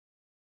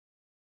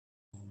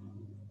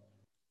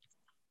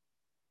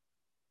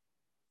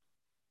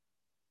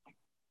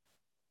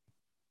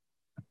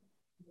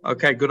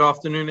Okay, good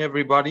afternoon,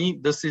 everybody.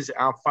 This is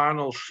our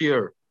final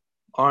shir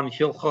on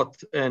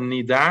Hilchot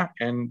Nida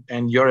and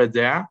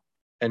Yoredea.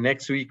 And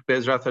next week,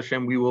 Bezrat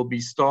Hashem, we will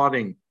be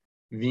starting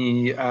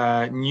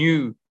the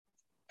new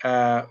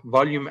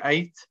volume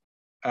 8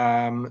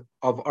 of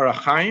Orach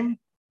Chaim,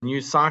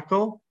 new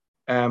cycle,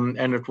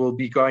 and it will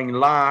be going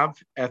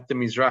live at the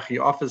Mizrahi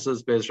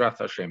offices, Bezrat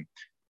Hashem.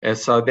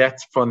 So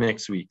that's for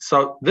next week.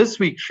 So this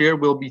week's shir,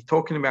 we'll be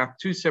talking about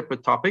two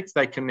separate topics.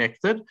 They're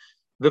connected.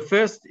 The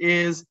first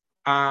is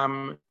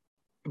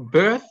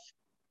birth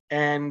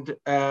and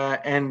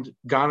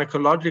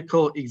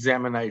gynecological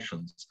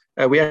examinations.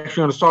 We're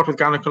actually going to start with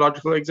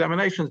gynecological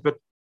examinations, but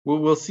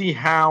we'll see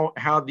how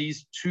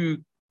these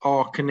two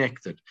are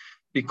connected,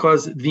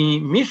 because the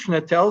Mishnah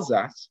tells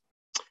us,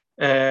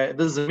 this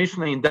is a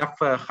Mishnah in Daf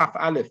Chaf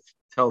Aleph,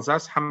 tells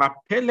us,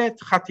 Hamapelet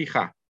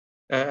Chaticha,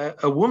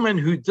 a woman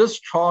who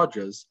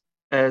discharges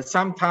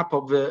some type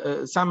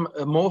of some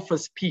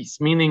amorphous piece,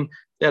 meaning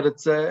that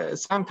it's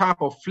some type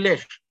of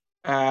flesh.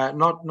 We're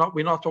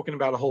not talking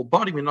about a whole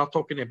body. We're not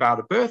talking about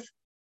a birth.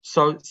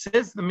 So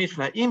says the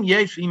Mishnah, Im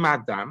yesh im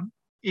adam,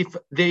 if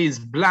there is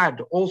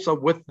blood also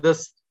with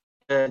this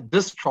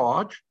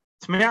discharge,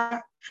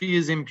 tmea, she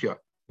is impure.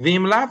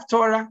 V'im lav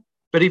Torah,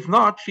 but if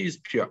not, she is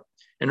pure.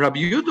 And Rabbi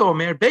Yehuda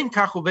Omer, ben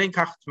kach uven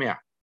kach tmea,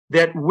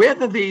 that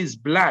whether there is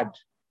blood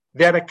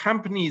that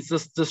accompanies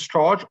this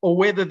discharge or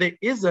whether there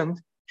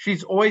isn't,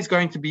 she's always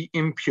going to be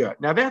impure.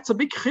 Now that's a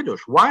big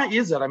chiddush. Why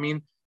is it? I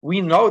mean, we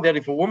know that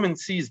if a woman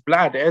sees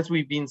blood, as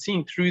we've been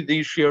seeing through the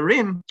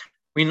shirim,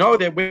 we know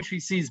that when she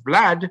sees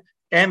blood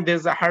and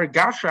there's a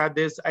hargasha,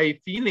 there's a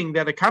feeling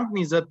that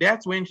accompanies it,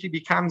 that's when she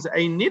becomes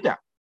a nida.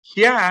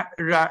 Here,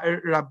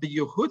 Rabbi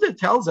Yehuda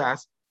tells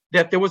us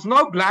that there was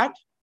no blood.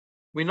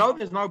 We know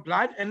there's no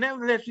blood, and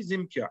nevertheless she's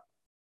impure.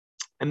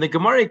 And the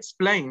Gemara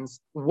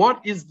explains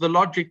what is the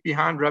logic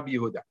behind Rabbi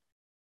Yehuda.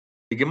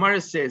 The Gemara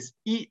says,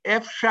 "I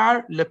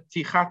efshar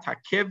leptichat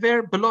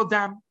hakever belo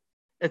dam."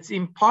 It's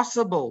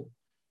impossible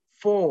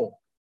for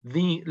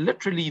the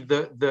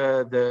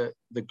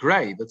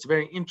grave. It's a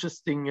very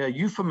interesting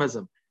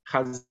euphemism.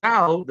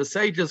 Chazal, the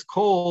sages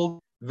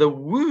called the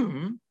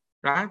womb,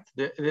 right?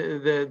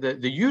 The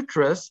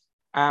uterus,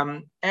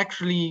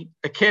 actually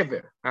a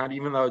kever, right?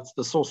 Even though it's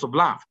the source of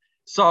life.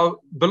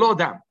 So below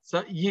dam.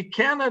 So you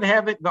cannot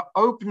have it the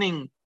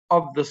opening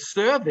of the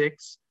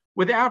cervix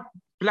without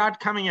blood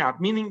coming out,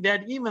 meaning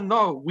that even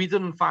though we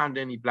didn't find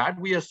any blood,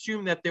 we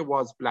assume that there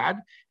was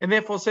blood, and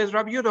therefore says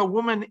Rabbi Yehuda, a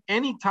woman,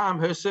 anytime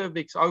her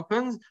cervix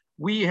opens,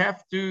 we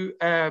have to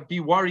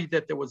be worried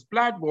that there was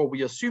blood, or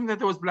we assume that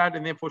there was blood,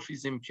 and therefore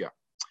she's impure.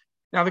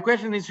 Now the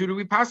question is, who do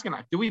we paskin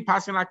like? Do we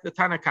paskin like the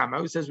Tanna Kama,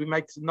 who says we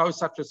make no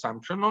such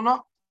assumption, or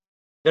not?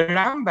 The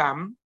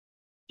Rambam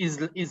is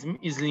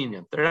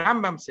lenient. The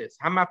Rambam says,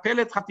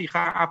 Hamapelet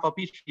chaticha afal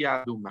pi she'eh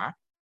aduma,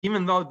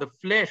 even though the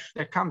flesh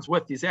that comes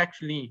with is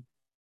actually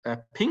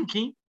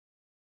pinky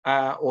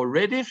or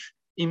reddish,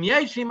 im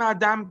yesh im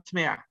adam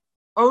tmea.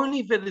 Only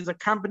if it is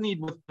accompanied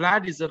with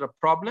blood is it a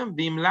problem.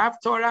 V'im lav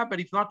Torah,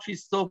 but if not,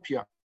 she's still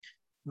pure.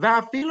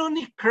 Va'afilu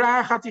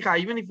nikra chaticha.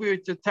 Even if we were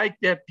to take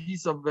that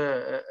piece of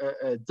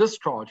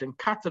discharge and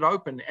cut it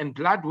open, and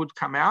blood would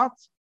come out,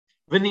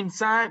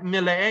 v'nimsa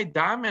milei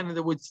dam, and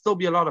there would still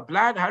be a lot of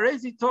blood.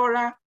 Harezi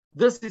Torah.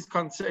 This is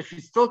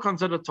she's still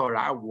considered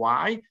Torah.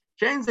 Why?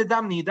 This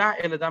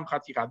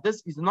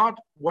is not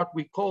what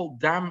we call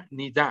dam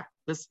nida.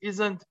 This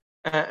isn't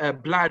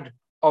blood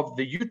of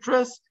the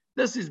uterus.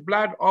 This is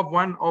blood of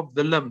one of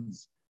the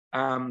limbs.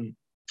 And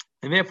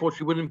therefore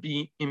she wouldn't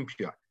be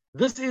impure.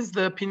 This is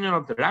the opinion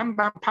of the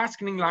Rambam,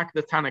 paskening like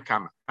the Tanna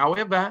Kama.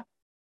 However,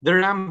 the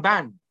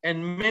Ramban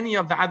and many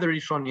of the other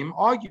Rishonim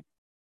argue.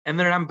 And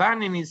the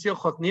Ramban in his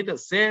Hilchot Nida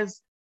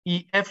says,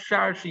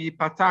 efshar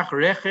she'yipatach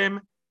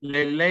rechem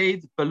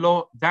leleid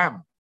belo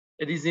dam.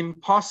 It is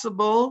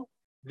impossible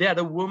that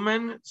a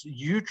woman's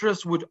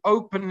uterus would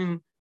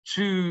open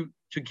to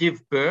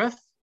give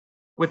birth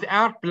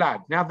without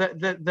blood. Now,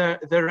 the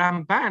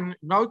Ramban,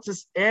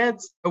 notice,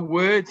 adds a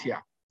word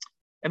here.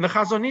 And the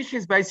Chazon Ish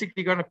is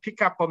basically going to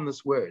pick up on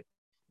this word.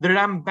 The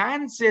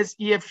Ramban says,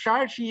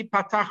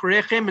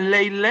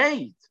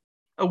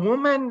 a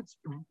woman's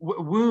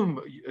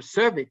womb,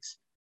 cervix,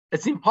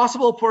 it's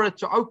impossible for it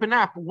to open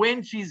up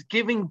when she's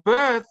giving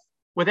birth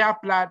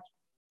without blood.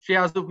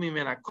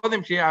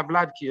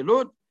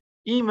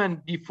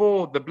 Even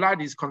before the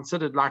blood is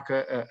considered like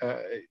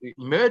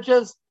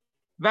emerges.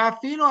 Even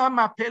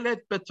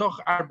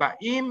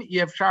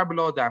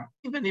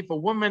if a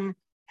woman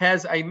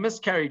has a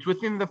miscarriage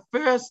within the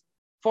first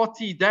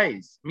 40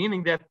 days,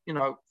 meaning that,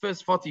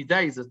 first 40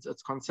 days,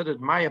 it's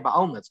considered maya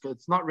ba'alma.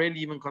 It's not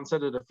really even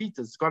considered a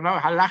fetus. It's got no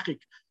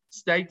halachic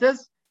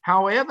status.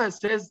 However,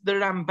 says the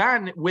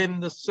Ramban, when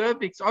the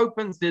cervix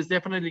opens, there's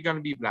definitely going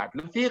to be blood.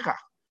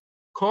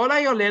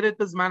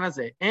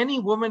 Any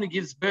woman who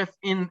gives birth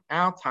in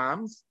our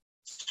times,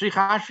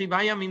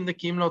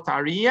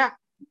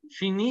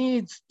 she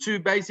needs to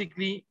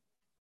basically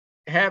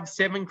have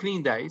 7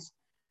 clean days.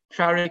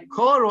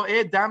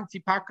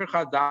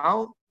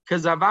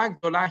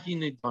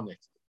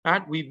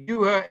 right? We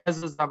view her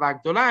as a Zava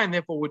Gdola and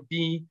therefore would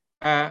be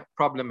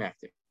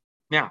problematic.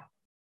 Now,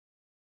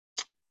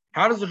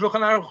 how does the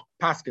Shulchan Aruch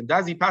paskin?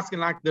 Does he paskin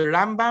like the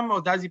Rambam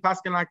or does he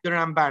paskin like the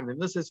Ramban? And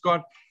this has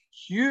got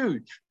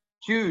huge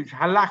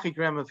halachic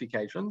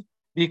ramifications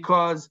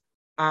because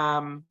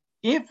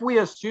if we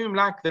assume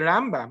like the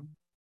Rambam,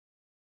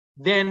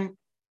 then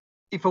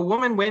if a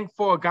woman went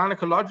for a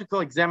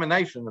gynecological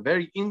examination, a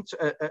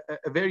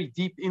very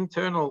deep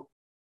internal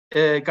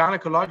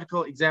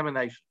gynecological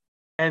examination,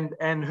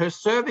 and her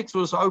cervix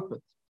was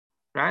opened,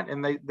 right,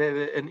 and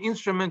an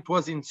instrument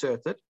was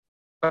inserted,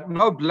 but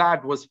no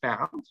blood was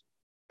found.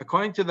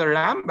 According to the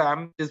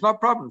Rambam, there's no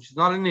problem. She's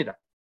not a nida.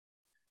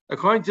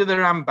 According to the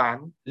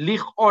Ramban,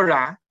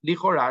 lichora,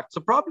 it's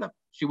a problem.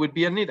 She would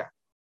be a nida.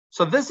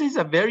 So this is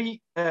a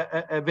very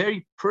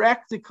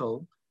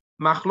practical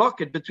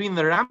machloket between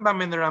the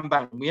Rambam and the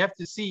Ramban. We have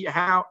to see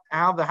how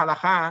the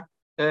halacha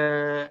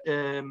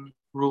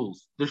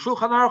rules. The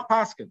Shulchan Aruch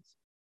paskins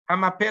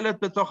hamapelet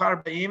betoch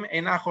 40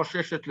 eina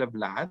chosheshet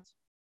levlad,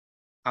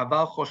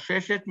 aval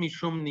chosheshet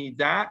mishum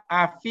nida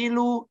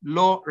afilu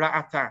lo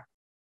ra'ata.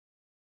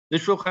 The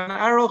Shulchan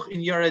Aruch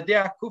in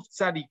Yoredei Kuf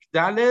Tzadik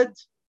Daled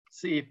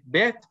Seif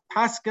Bet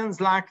paskins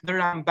like the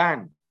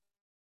Ramban,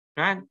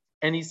 right?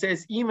 And he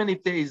says, even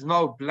if there is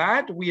no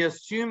blood, we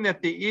assume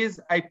that there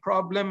is a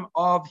problem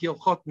of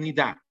Hilchot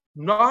Nida.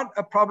 Not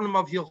a problem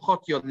of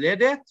Hilchot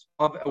Yoledet,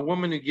 of a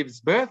woman who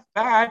gives birth,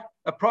 but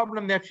a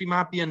problem that she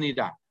might be a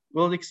Nida.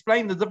 We'll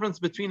explain the difference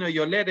between a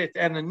Yoledet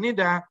and a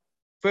Nida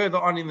further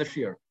on in the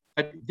Shir.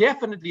 But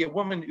definitely a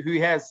woman who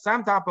has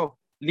some type of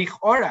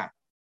Lichora,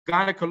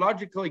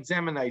 gynecological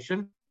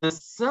examination, the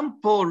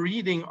simple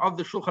reading of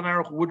the Shulchan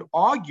Aruch would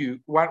argue,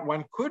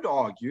 one could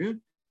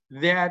argue,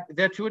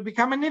 that she would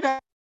become a Nida.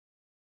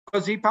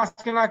 Because he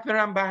paskin like the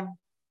Ramban.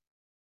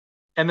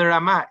 And the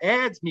Rama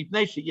adds,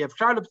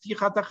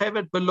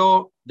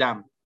 below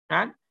dam.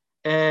 Right?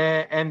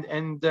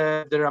 And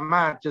the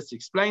Rama just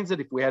explains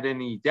it if we had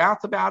any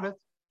doubt about it.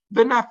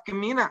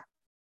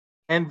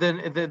 And then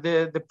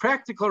the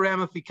practical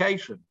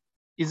ramification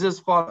is as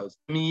follows.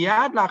 As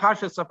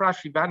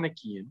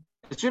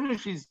soon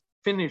as she's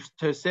finished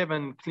her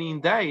 7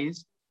 clean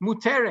days,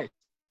 muteret.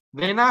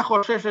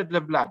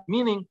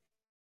 Meaning,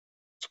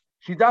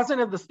 she doesn't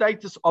have the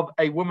status of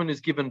a woman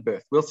who's given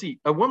birth. We'll see.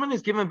 A woman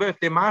who's given birth,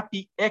 there might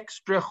be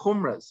extra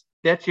chumras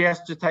that she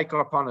has to take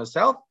upon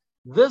herself.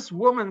 This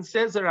woman,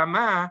 says the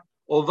Rama,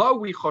 although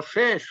we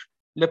choshesh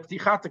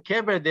leptichat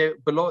kever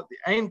below,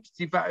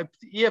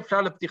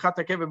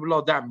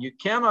 below dam. You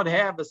cannot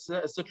have a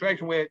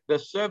situation where the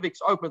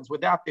cervix opens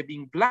without there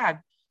being blood,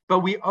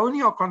 but we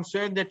only are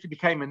concerned that she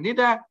became a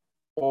nida,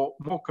 or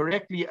more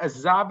correctly, a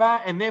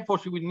zava, and therefore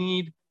she would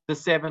need the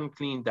 7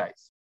 clean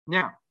days.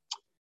 Now,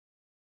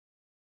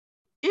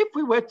 if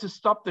we were to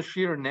stop the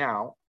shir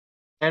now,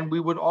 and we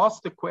would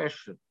ask the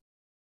question,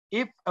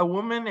 if a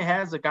woman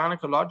has a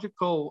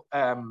gynecological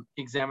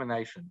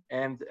examination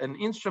and an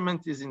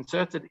instrument is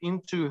inserted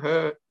into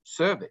her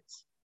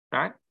cervix,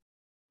 right?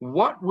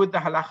 What would the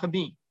halacha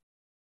be?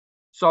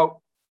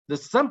 So the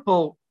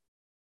simple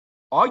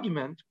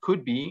argument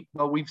could be,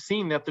 well, we've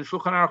seen that the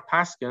Shulchan Aruch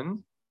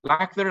paskin,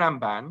 like the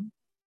Ramban,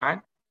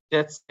 right?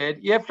 That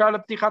said,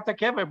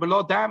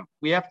 below dam,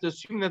 we have to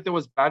assume that there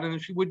was blood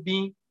and she would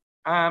be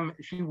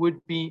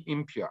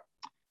impure.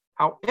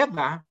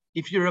 However,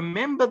 if you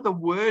remember the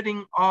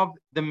wording of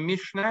the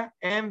Mishnah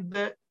and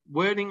the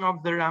wording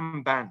of the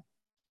Ramban,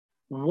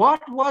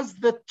 what was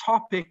the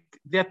topic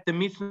that the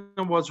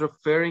Mishnah was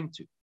referring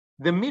to?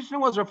 The Mishnah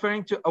was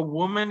referring to a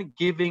woman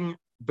giving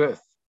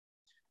birth.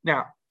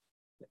 Now,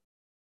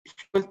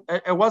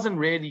 it wasn't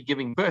really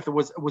giving birth, it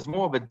was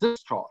more of a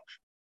discharge,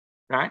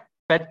 right?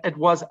 But it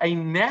was a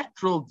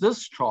natural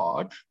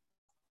discharge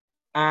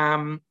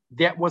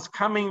that was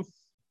coming,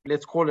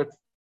 let's call it,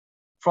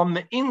 from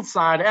the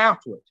inside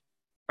outward,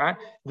 right?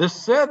 The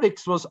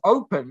cervix was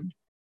opened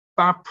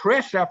by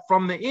pressure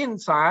from the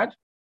inside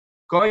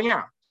going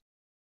out.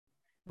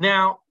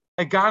 Now,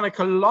 a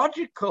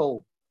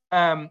gynecological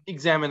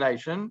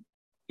examination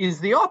is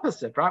the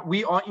opposite, right?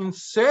 We are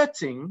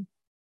inserting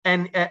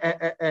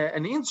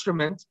an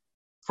instrument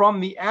from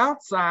the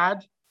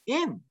outside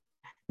in.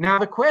 Now,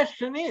 the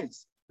question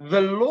is,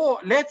 the law,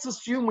 let's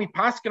assume we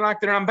paskin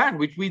like the Ramban,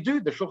 which we do.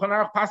 The Shulchan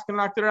Aruch paskin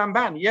like the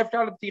Ramban.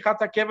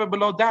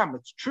 Below dam.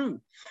 It's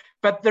true.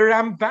 But the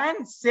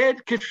Ramban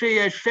said,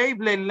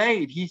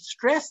 he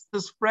stressed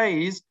this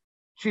phrase,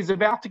 she's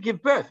about to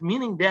give birth,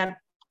 meaning that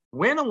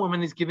when a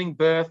woman is giving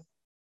birth,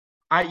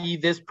 i.e.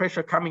 there's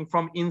pressure coming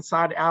from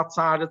inside,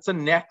 outside, it's a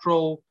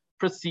natural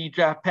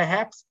procedure.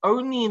 Perhaps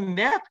only in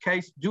that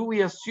case do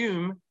we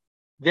assume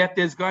that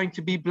there's going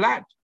to be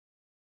blood.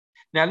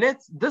 Now,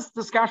 this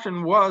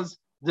discussion was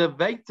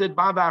debated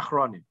by the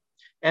Achronim.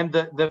 And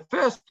the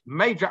first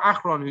major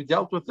Achron who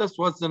dealt with this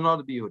was the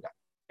Noda B'Yehuda.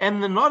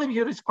 And the Noda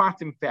B'Yehuda is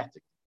quite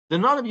emphatic. The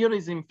Noda B'Yehuda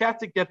is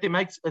emphatic that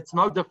it's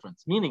no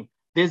difference, meaning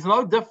there's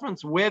no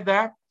difference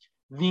whether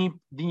the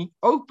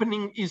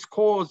opening is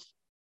caused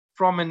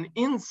from an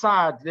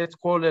inside, let's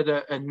call it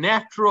a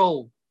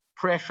natural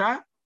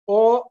pressure,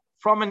 or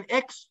from an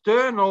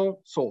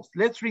external source.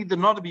 Let's read the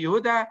Noda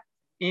B'Yehuda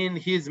in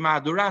his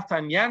Ma'adurat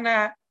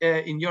Tanyana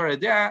in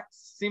Yoredea,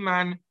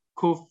 Siman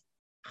Kuf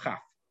Chaf.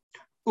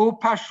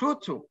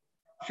 Upashutu,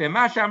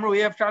 Shema Shamru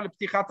Yefshar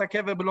L'Ptichat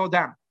HaKever B'lo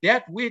Dam.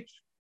 That which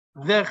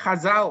the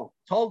Chazal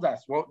told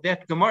us, well,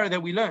 that Gemara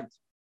that we learned,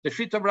 the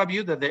Shita of Rabbi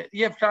Yehuda, that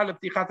Yefshar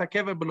L'Ptichat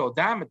HaKever B'lo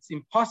Dam, it's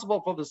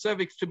impossible for the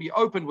cervix to be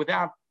opened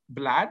without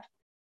blood.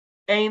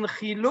 Ein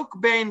Chiluk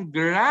Ben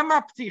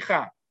Grama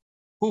Pticha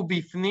Hu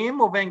Bifnim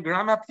Uben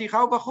Grama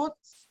Pticha Hu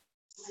B'chutz.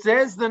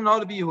 Says the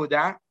Noda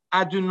B'Yehuda,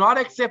 I do not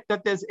accept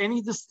that there's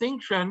any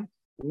distinction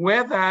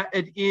whether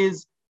it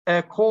is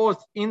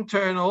caused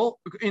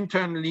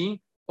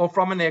internally or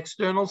from an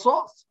external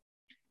source.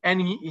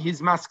 And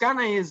his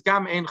maskana is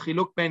gam en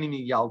chiluk ben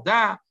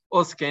yalda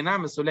or skena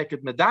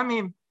mesuleket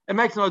medamim. It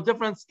makes no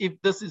difference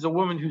if this is a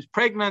woman who's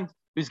pregnant,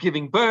 who's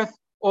giving birth,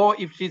 or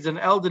if she's an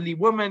elderly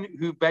woman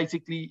who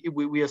basically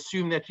we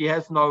assume that she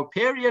has no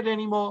period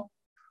anymore,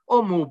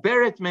 or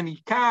muberet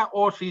menika,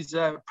 or she's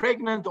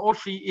pregnant, or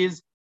she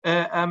is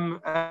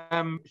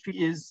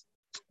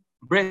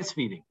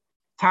breastfeeding.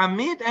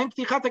 Tamid en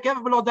ptichat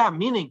hakever b'lo dam,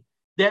 meaning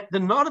that the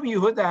Noda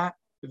B'Yehuda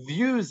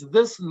views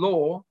this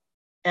law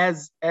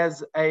as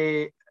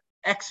a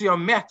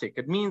axiomatic.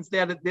 It means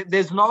that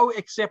there's no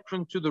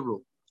exception to the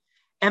rule.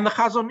 And the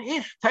Chazon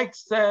Ish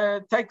takes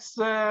the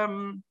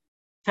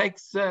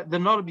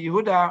Noda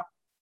B'Yehuda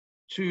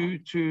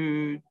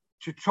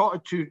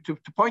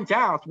to point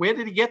out, where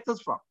did he get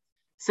this from?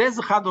 Says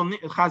the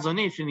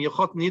Chazon Ish in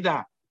Yechot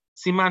Nida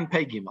Siman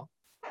Pei Gimel,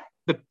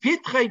 the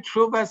Pitrei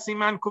Tshuva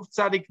Siman Kuf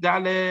Tzadik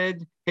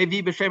Daled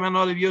Hevi b'Shem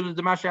Noda B'Yehuda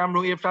D'ma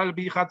she'amru Yefshar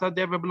L'Ptichat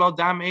HaKever B'lo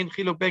Dam Ein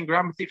Chiluk Ben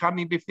Gram Pticha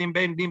Mibifnim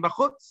Ben Bim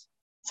B'chutz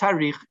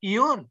Tzarich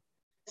Iyun.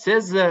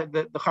 Says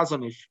the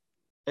Chazon Ish,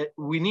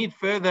 we need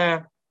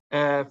further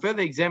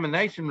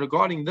examination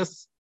regarding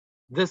this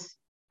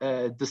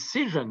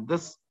decision,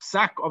 this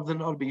sack of the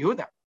Noda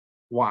B'Yehuda.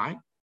 Why?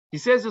 He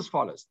says as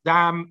follows: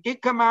 Dam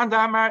ikaman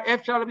damar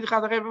Efshar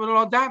L'Ptichat HaKever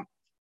B'lo Dam.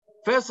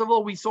 First of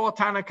all, we saw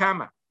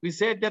Tanakama. We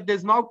said that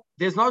there's no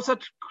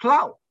such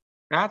klal,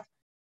 right?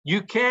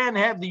 You can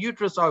have the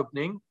uterus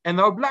opening and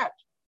no blood.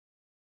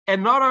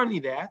 And not only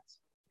that,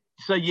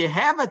 so you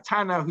have a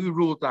Tana who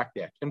ruled like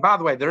that. And by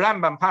the way, the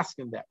Rambam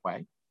paskin that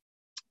way.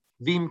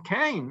 Vim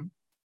kain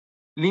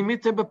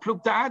limite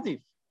beplukta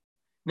adif.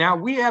 Now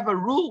we have a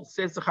rule,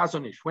 says the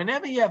Chazon Ish.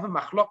 Whenever you have a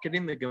machloket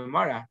in the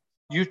Gemara,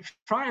 you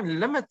try and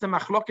limit the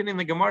machloket in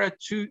the Gemara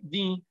to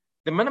the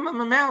minimum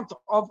amount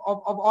of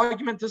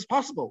argument as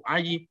possible.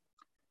 I.e.,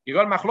 you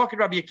got machloket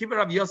Rabbi Akiva,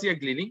 Rabbi Yossi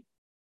Aglili.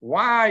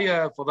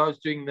 Why, for those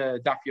doing the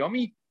Daf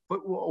Yomi,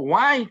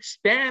 why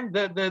expand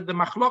the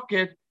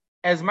machloket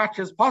as much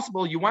as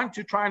possible? You want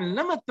to try and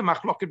limit the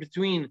machloket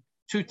between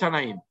two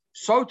Tanaim.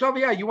 So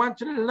Tovia, you want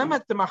to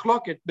limit the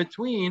machloket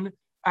between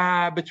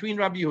Rabbi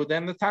Yehuda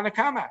and the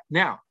Tanakama.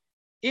 Now,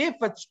 if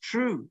it's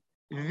true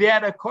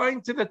that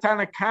according to the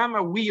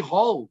Tanakama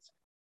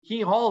he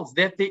holds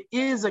that there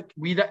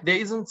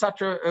isn't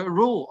such a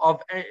rule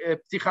of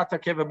Ptichat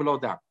HaKever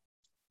B'lo Dam.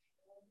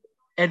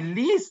 At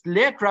least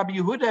let Rabbi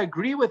Yehuda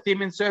agree with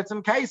him in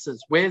certain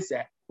cases. Where's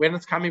that? When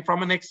it's coming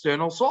from an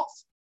external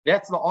source.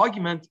 That's the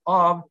argument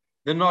of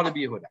the Noda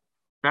B'Yehuda,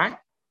 right?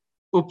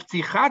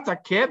 Uptichat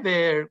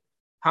HaKever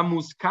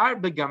hamuskar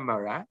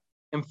beGemara,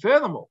 and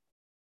furthermore,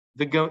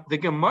 the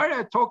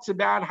Gemara talks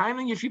about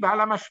Hainu Yeshiva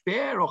ala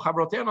Mashper or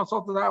Chavroter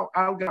Nosot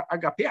al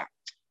Agapia.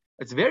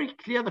 It's very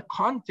clear the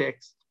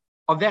context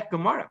of that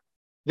Gemara.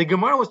 The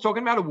Gemara was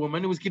talking about a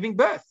woman who was giving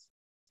birth.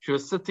 She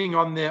was sitting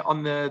on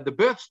the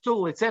birth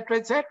stool, etc.,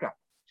 etc.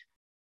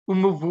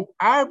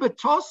 Umuvu'ar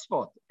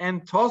betosfot,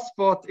 and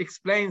Tosfot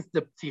explains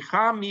the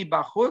pticha mi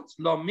bachutz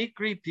lo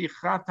mikri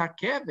ptichat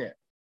hakever.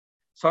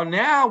 So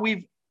now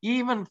we've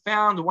even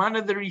found one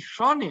of the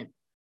Rishonim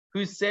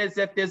who says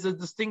that there's a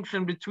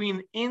distinction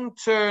between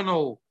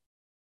internal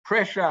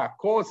pressure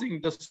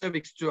causing the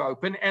cervix to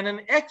open and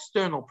an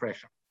external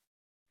pressure.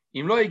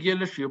 As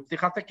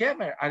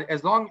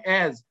long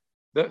as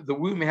the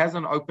womb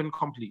hasn't opened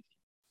completely.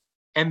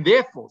 And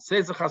therefore,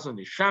 says the Chazon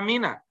Ish,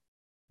 Shamina,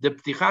 the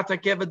Ptichat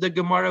HaKever, the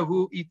Gemara,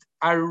 who it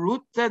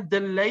aruta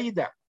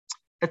delayda,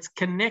 it's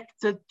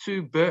connected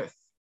to birth.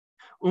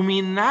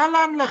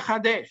 Uminalan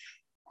lechadesh,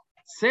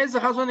 says the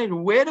Chazon Ish,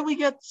 where do we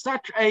get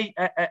such a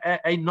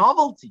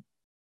novelty?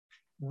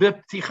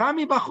 The Pticha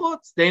mi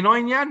bachutz, they know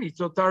inyan, it's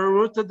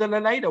aruta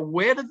delayda.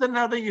 Where did the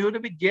Noda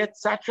B'Yehuda get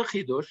such a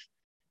chidush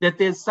that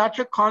there's such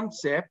a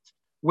concept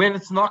when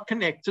it's not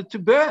connected to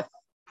birth?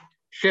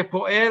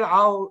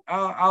 Shepoel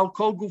al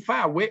kol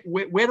gufa.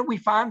 Where do we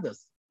find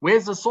this?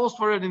 Where's the source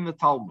for it in the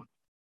Talmud?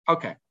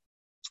 Okay,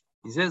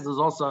 he says there's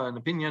also an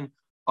opinion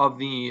of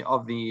the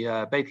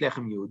Beit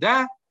Lechem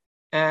Yehuda,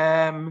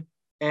 and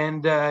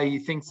he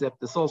thinks that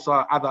there's also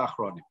other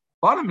achronim.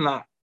 Bottom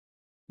line,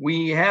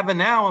 we have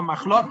now a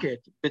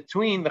machloket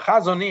between the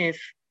Chazon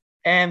Ish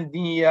and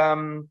the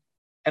Noda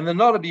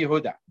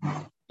B'Yehuda.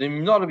 The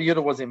Noda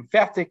B'Yehuda was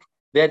emphatic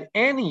that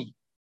any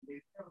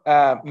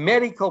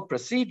medical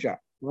procedure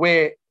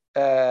where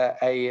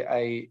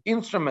a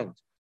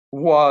instrument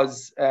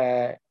was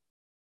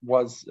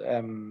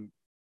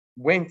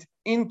went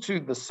into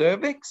the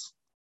cervix,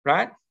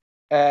 right,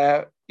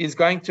 is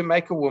going to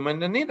make a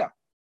woman a nida.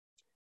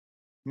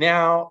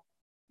 Now,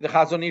 the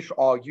Chazon Ish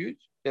argued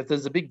that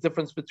there's a big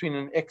difference between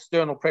an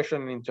external pressure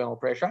and an internal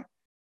pressure.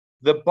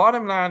 The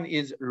bottom line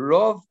is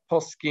Rov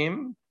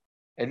Poskim,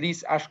 at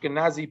least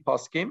Ashkenazi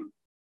Poskim,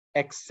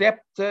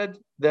 accepted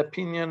the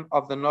opinion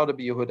of the Noda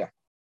B'Yehuda.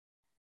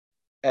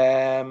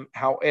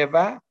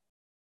 However,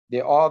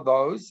 there are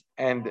those,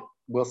 and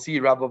we'll see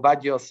Rabbi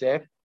Ovadia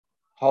Yosef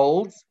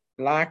holds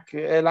like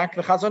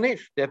the Chazon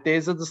Ish, that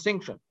there's a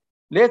distinction.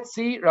 Let's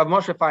see Rav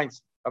Moshe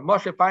Feinstein. Rav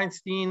Moshe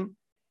Feinstein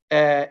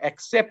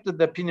accepted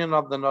the opinion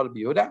of the Noda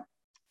B'Yehuda.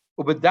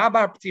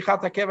 ובדבר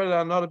פתיחת הקבר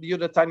לנור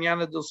ביהודה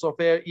תניאנה דו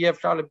סופר אי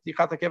אפשר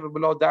לפתיחת הקבר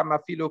בלא דם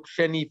אפילו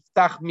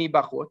כשנפתח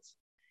מבחוץ,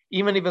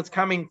 even if it's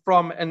coming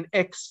from an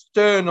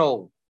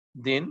external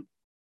din,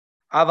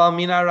 אבל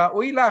מן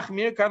הראוי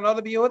להחמיר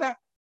כנור ביהודה.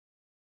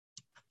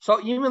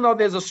 So even though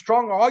there's a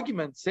strong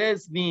argument,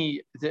 says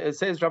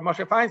Rav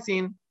Moshe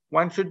Feinstein,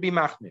 one should be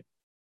machmir.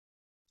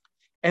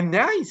 And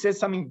now he says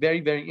something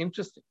very, very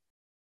interesting.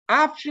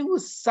 After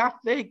was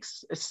safek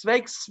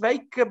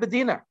sveik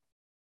bedina.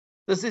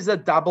 This is a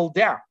double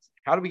doubt.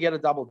 How do we get a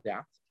double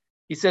doubt?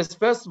 He says,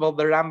 first of all,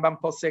 the Rambam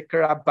posek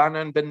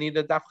Rabbanan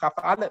benida daf chaf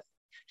aleph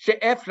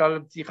she'efshar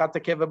l'ptichat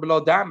hakever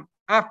b'lo dam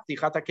af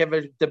ptichat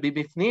hakever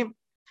b'bifnim.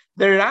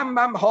 The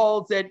Rambam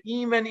holds that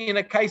even in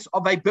a case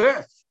of a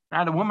birth,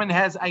 now the woman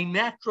has a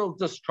natural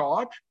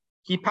discharge,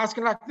 he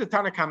paskin like the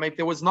Tanna Kamma, if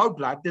there was no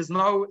blood,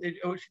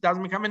 she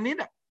doesn't become a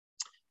nida.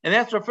 And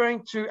that's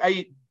referring to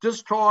a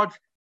discharge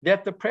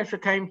that the pressure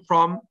came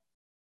from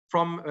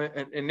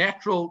a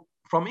natural,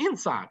 from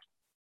inside.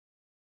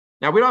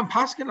 Now, we don't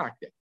paskin like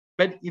that.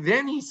 But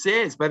then he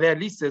says, but at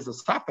least there's a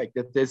suffix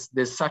that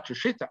there's such a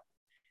shitta.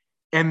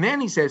 And then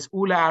he says,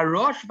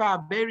 however,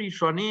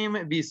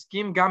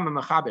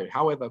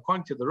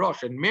 according to the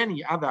Rosh and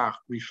many other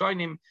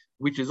Rishonim,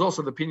 which is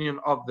also the opinion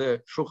of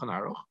the Shulchan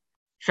Aruch,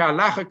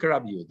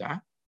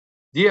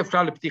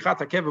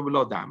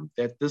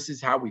 that this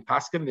is how we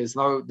paskin.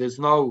 There's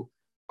no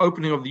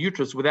opening of the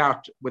uterus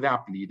without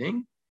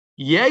bleeding.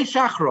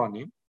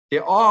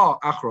 There are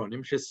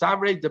achronim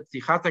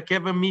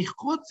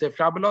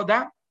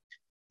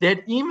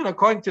that even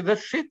according to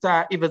this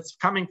shita, if it's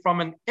coming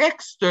from an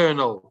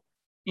external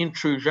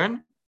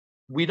intrusion,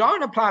 we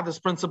don't apply this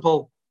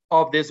principle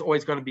of there's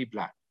always going to be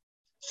blood.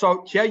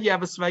 So here you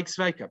have a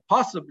sveika.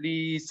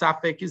 Possibly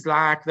safek is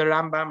like the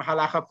Rambam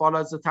halacha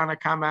follows the Tanna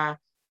Kamma,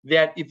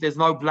 that if there's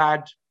no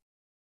blood,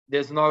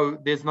 there's no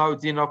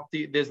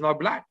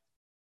blood.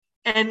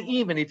 And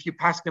even if you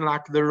paskin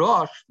like the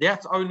Rosh,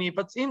 that's only if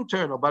it's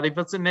internal. But if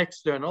it's an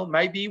external,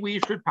 maybe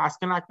we should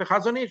paskin like the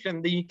Chazon Ish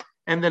and the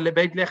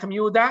Lebeit Lechem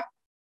Yehuda.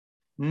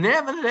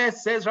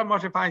 Nevertheless, says Rav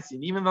Moshe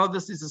Feinstein, even though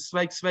this is a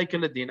sveika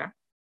ladina,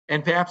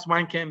 and perhaps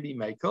one can be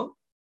mekel,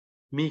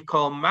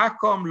 mikol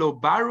makom lo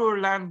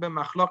barur lan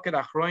b'machloket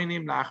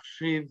achroinim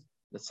la'achshiv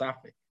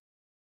l'safek.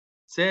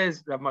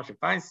 Says Rav Moshe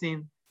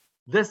Feinstein,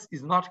 this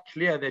is not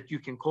clear that you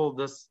can call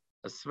this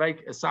a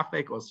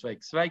safek or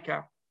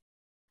sveika.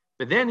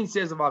 But then he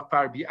says about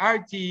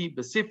Parbiarti,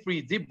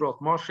 Besifri, Dibrot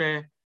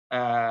Moshe,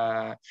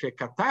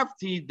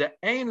 Shekatavti, the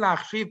Ein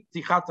Lachshiv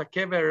Ptichat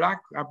HaKever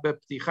Rak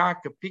Bepticha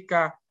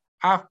Kapika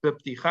Af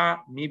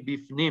Bepticha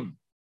Mibifnim.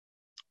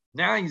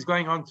 Now he's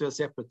going on to a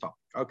separate topic.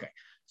 Okay.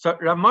 So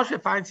Rav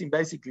Moshe Feinstein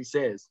basically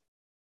says,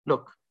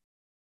 look,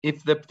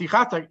 if the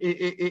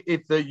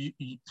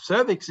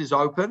cervix is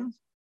opened,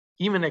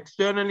 even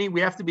externally,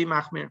 we have to be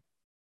machmir.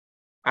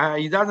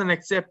 He doesn't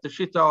accept the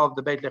shita of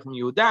the Beit Lechem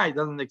Yehuda. He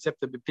doesn't accept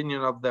the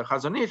opinion of the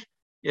Chazon Ish,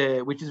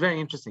 which is very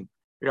interesting.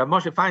 Rav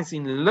Moshe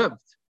Feinstein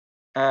lived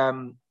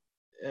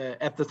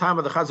at the time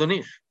of the Chazon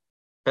Ish,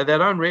 but they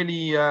don't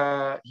really.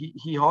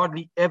 He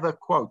hardly ever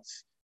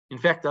quotes. In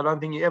fact, I don't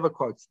think he ever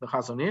quotes the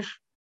Chazon Ish.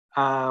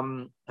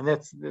 And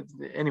that's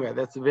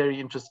a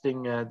very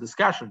interesting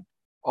discussion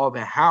of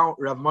how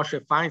Rav Moshe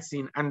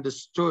Feinstein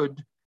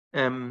understood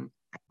the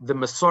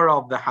Masorah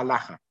of the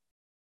Halacha.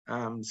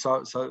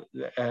 So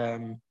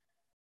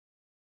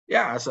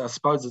I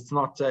suppose it's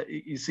not,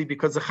 you see,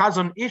 because the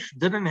Chazon Ish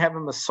didn't have a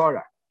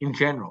Masorah in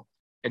general.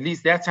 At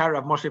least that's how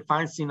Rav Moshe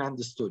Feinstein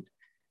understood.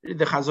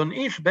 The Chazon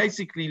Ish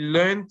basically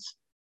learned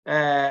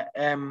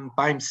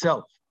by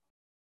himself.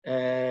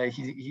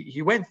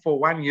 He went for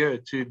 1 year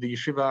to the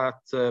yeshiva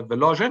at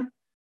Volozhin,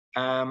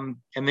 and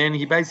then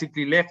he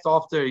basically left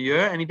after a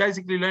year, and he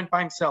basically learned by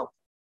himself.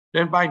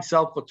 Learned by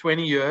himself for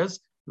 20 years,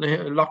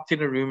 locked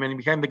in a room, and he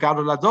became the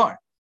Gadol Hador.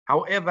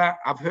 However,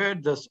 I've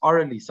heard this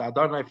orally, so I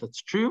don't know if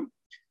it's true.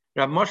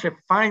 Rav Moshe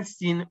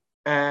Feinstein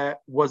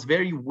was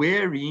very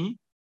wary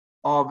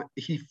of.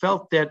 He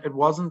felt that it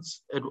was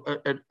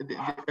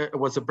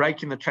a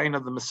break in the chain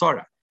of the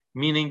Masorah,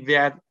 meaning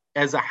that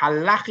as a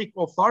halachic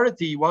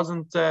authority, he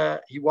wasn't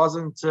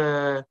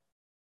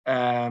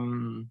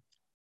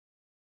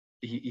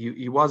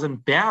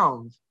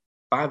bound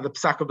by the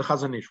psak of the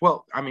Chazon Ish.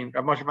 Well, I mean,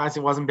 Rav Moshe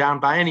Feinstein wasn't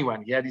bound by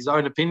anyone. He had his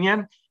own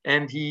opinion,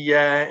 and he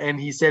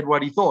said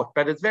what he thought.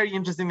 But it's very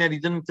interesting that he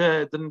didn't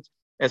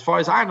As far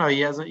as I know,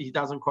 he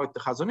doesn't quote the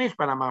Chazon Ish,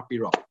 but I might be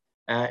wrong.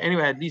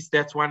 Anyway, at least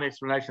that's one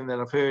explanation that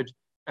I've heard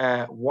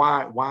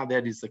why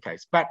that is the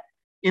case. But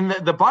in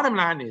the bottom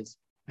line is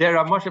there.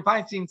 Moshe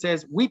Feinstein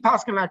says we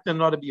paskin like the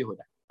not a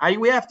Yehuda.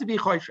 We have to be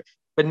choishesh.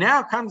 But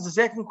now comes the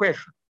second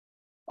question.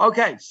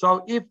 Okay,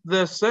 so if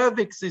the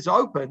cervix is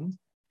opened,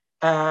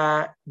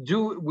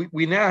 do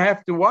we now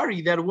have to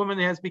worry that a woman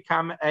has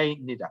become a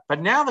nida?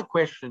 But now the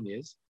question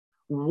is,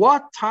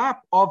 what type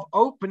of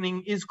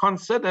opening is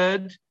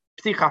considered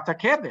ptichat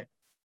hakever?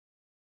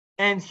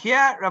 And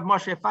here Rav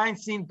Moshe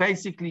Feinstein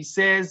basically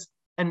says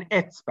an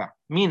etzba,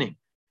 meaning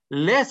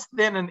less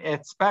than an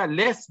etzba,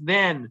 less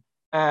than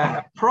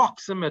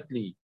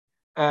approximately,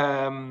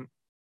 the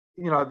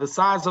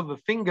size of a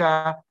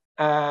finger,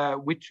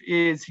 which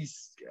is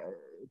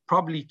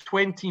probably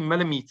 20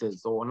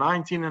 millimeters or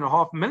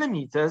 19.5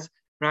 millimeters,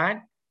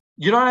 right?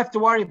 You don't have to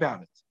worry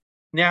about it.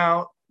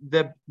 Now,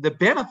 the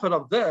benefit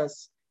of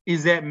this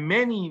is that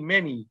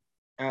many,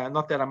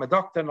 not that I'm a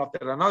doctor, not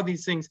that I know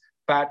these things,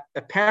 but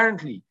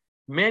apparently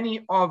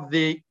many of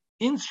the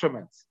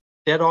instruments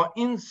that are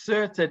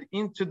inserted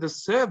into the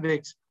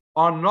cervix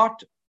are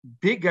not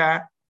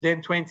bigger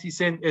than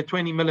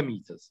 20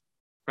 millimeters,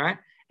 right?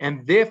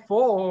 And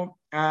therefore,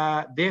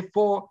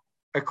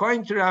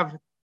 according to Rav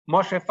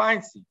Moshe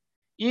Feinstein,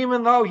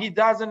 even though he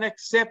doesn't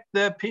accept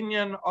the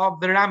opinion of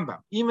the Rambam,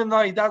 even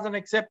though he doesn't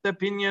accept the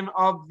opinion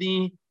of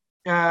the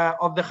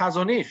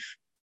Chazon Ish,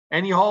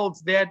 and he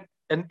holds that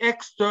he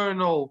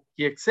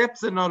accepts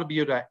the Not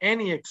Yehuda,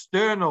 any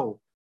external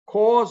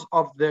cause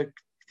of the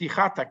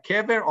ptichat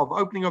hakever, of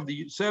opening of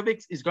the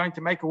cervix, is going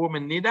to make a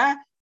woman nida.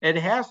 It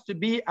has to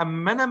be a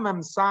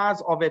minimum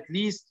size of at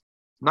least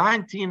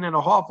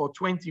 19.5 or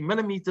 20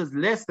 millimeters.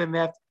 Less than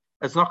that,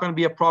 it's not going to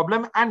be a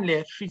problem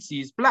unless she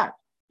sees blood.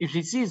 If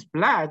she sees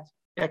blood,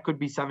 that could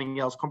be something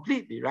else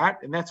completely, right?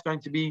 And that's going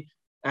to be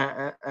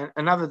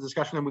another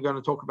discussion that we're going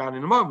to talk about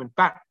in a moment.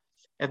 But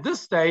at this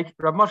stage,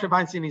 Rav Moshe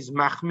Feinstein is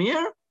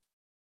machmir,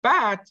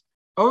 but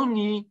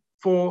only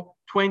for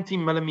 20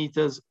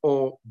 millimeters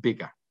or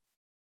bigger.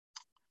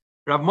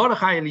 Rav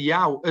Mordechai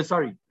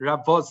Eliyahu,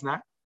 Rav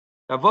Vosna.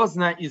 Rav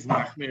Vosna is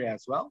machmir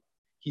as well.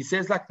 He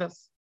says like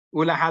this: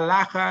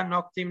 Ulahalacha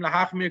noktim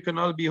lahachmir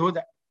kanol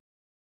bihuda.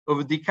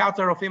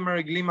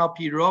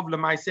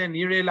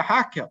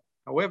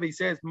 However, he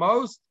says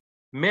most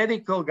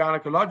medical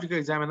gynecological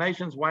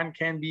examinations one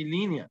can be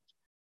lenient.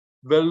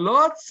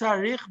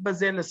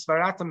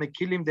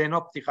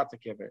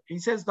 He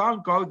says,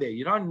 don't go there.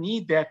 You don't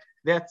need that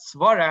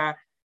svara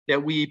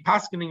that we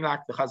paskening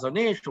like the Chazon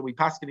Ish, or we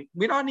paskening.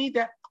 We don't need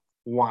that.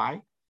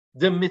 Why?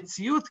 The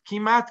mitziut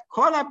kimat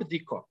kol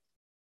habdikot.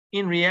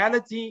 In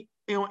reality,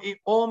 in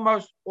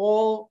almost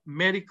all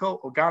medical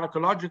or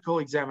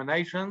gynecological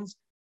examinations,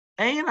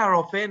 ein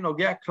harofe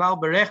nogea klal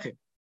berechem.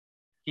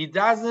 He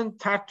doesn't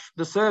touch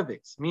the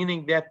cervix,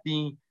 meaning that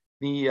the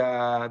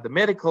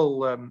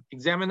medical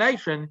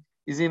examination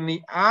is in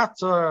the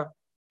outer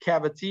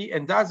cavity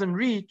and doesn't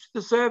reach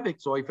the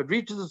cervix, or if it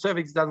reaches the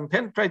cervix, it doesn't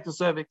penetrate the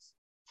cervix.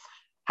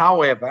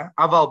 However,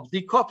 aval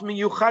bdikot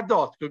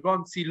miyuchadot,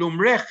 kagon tzilum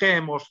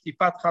rechem or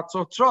shtifat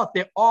chatzotrot,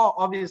 there are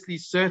obviously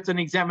certain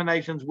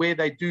examinations where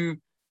they do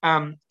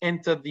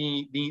enter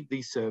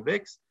the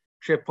cervix.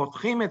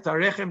 Shepotchim et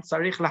harechem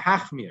tzarich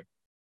lahachmir.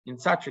 In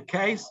such a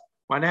case,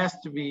 one has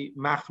to be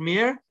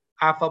machmir.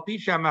 Afal pi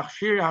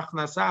she'hamachshir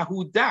hachnasa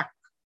hu dak.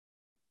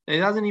 He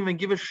doesn't even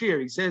give a shear.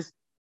 He says,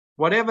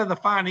 whatever the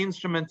fine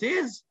instrument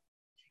is,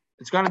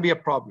 it's going to be a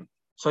problem.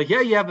 So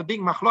here you have a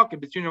big machloket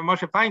between Rav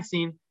Moshe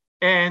Feinstein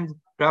and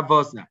Rav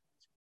Vosna.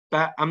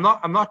 But I'm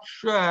not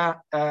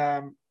sure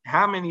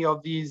how many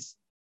of these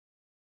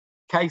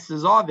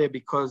cases are there,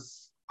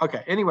 because,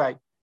 okay, anyway,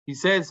 he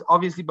says,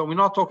 obviously, but we're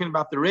not talking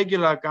about the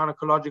regular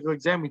gynecological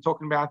exam. We're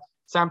talking about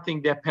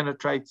something that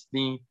penetrates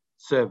the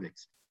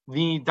cervix.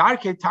 The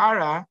Darkei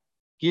Tara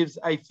gives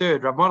a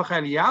third. Rav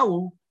Mordechai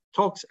Eliyahu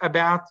talks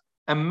about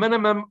a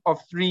minimum of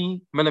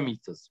 3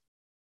 millimeters.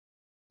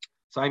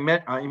 So I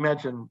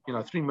imagine,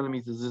 3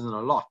 millimeters isn't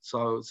a lot.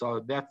 So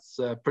that's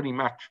pretty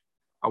much,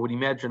 I would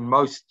imagine,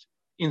 most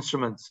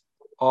instruments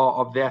are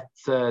of that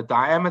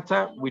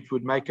diameter, which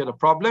would make it a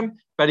problem.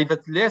 But if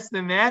it's less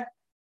than that,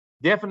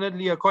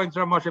 definitely, according to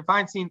Rav Moshe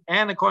Feinstein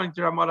and according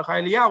to Rav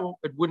Mordechai Eliyahu,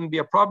 it wouldn't be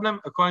a problem.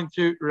 According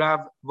to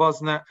Rav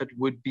Vosna, it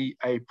would be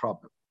a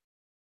problem.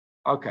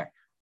 Okay.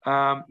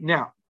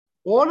 Now,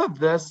 all of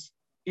this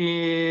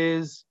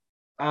is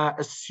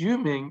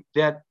assuming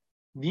that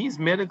these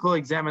medical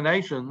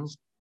examinations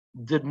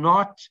did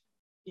not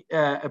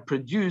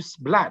produce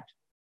blood.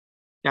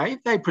 Now,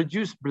 if they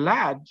produce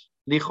blood,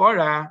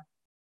 lichora,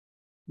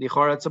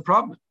 it's a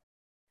problem.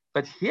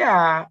 But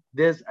here,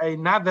 there's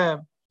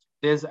another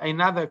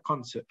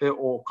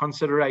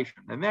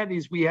consideration, and that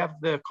is we have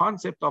the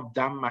concept of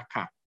dam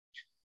makah.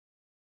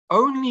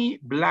 Only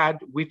blood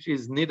which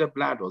is nida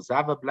blood or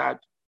zava blood,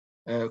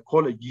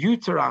 call it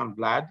uterine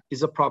blood,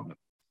 is a problem.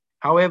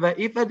 However,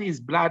 if it is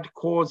blood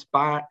caused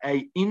by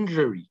an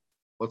injury,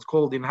 what's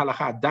called in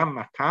halakha dam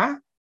makah,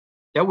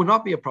 that would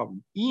not be a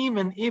problem,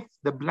 even if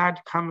the blood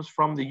comes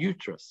from the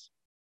uterus.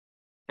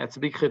 That's a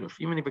big chiddush,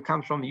 even if it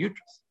comes from the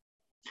uterus.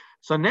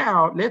 So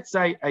now, let's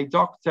say a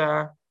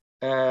doctor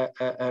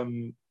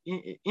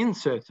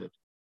inserted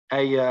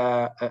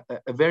a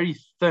very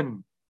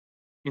thin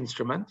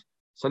instrument.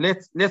 So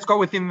let's go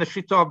within the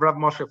shita of Rav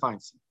Moshe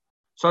Feinstein.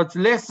 So it's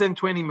less than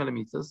 20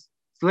 millimeters.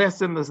 It's less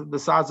than the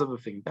size of a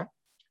finger.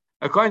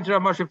 According to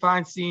Rav Moshe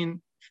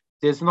Feinstein,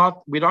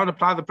 we don't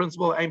apply the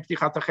principle ein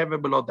ptichat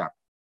hachever below dam.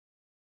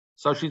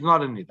 So she's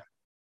not a nida.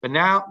 But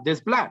now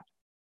there's blood.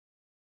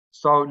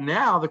 So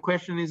now the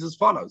question is as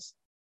follows: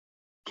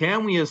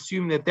 can we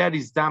assume that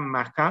is dam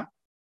maka,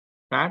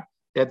 right?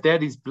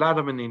 That is blood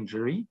of an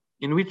injury,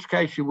 in which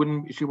case she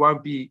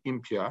won't be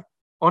impure,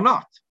 or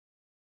not?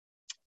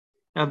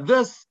 Now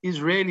this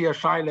is really a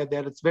shaila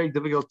that it's very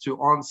difficult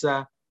to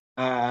answer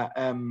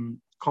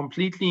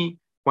completely.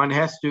 One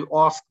has to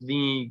ask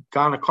the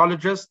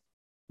gynecologist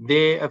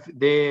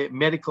their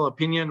medical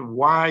opinion,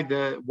 where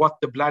the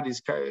blood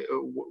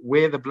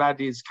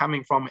is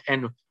coming from,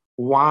 and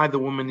why the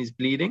woman is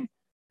bleeding.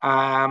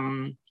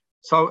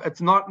 So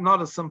it's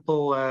not a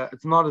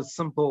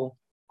simple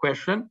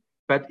question,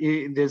 but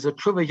there's a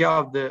tshuva here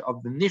of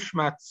the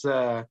nishmats.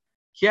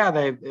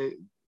 Here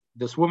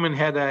this woman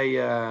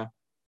had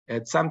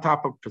some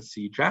type of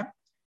procedure,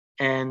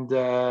 and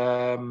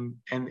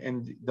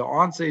the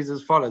answer is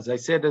as follows. They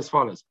said as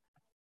follows: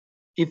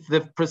 if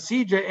the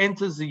procedure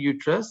enters the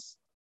uterus,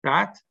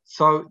 right?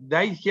 So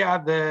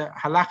here the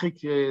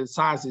halachic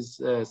size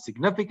is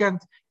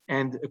significant,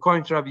 and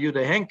according to Rav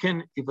Yehuda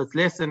Henkin, if it's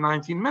less than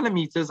 19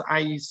 millimeters,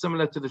 i.e.,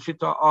 similar to the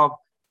shita of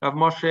Rav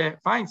Moshe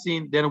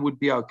Feinstein, then it would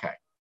be okay.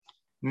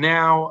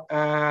 Now,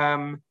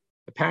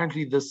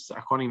 apparently,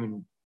 I can't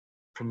even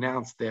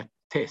pronounce that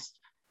test.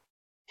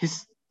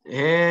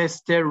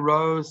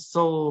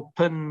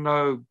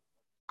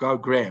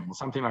 Hysterosalpingogram or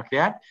something like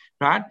that,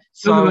 right?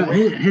 So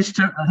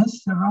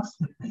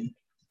hysteroscopy.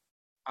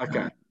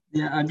 Okay.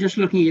 Yeah, I'm just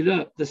looking it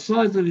up. The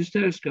size of the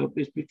hysteroscope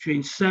is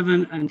between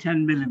 7 and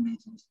 10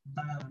 millimeters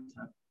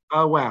diameter.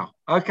 Oh wow!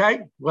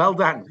 Okay, well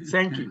done.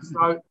 Thank you.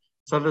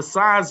 So the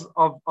size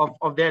of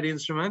that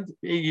instrument,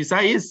 you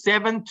say, is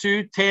 7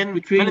 to 10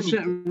 millimeters.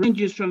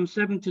 Ranges from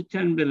 7 to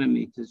 10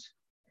 millimeters.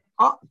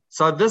 Oh,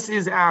 so this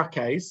is our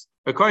case.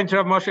 According to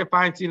Rav Moshe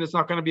Feinstein, it's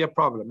not going to be a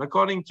problem.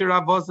 According to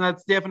Rav Vosna,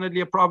 it's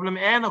definitely a problem.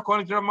 And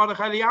according to Rav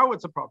Mordechai Eliyahu,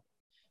 it's a problem.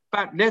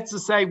 But let's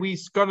just say we're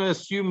going to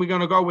assume we're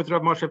going to go with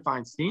Rav Moshe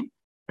Feinstein,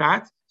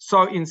 right?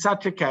 So in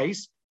such a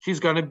case, she's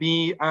going to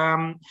be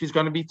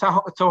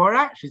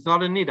tahora. She's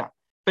not a nida.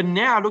 But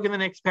now look at the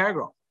next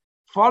paragraph.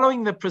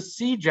 Following the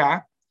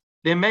procedure,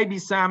 there may be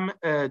some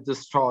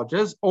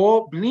discharges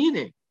or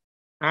bleeding,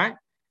 right?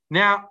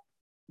 Now,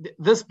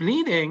 this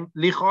bleeding,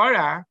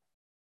 lichora,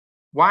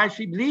 why is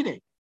she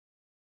bleeding?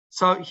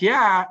 So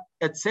here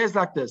it says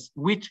like this,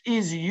 which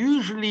is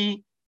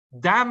usually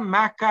dam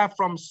maka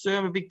from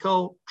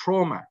cervical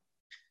trauma.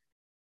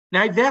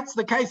 Now, if that's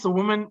the case, the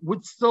woman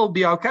would still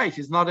be okay.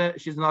 She's not a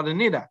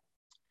nida.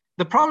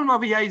 The problem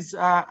over here is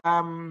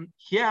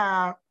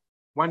here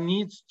one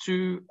needs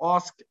to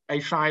ask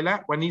a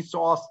shaila, one needs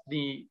to ask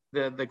the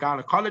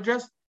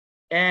gynecologist,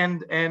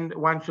 and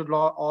one should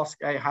ask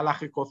a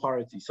halachic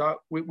authority. So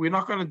we're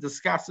not going to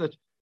discuss it,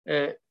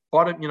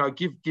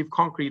 give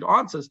concrete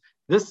answers.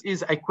 This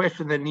is a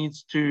question that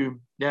needs a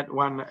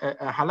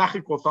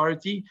halachic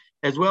authority,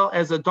 as well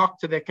as a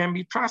doctor that can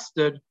be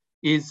trusted,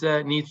 needs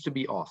to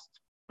be asked.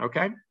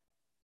 Okay.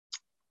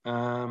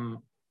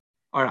 All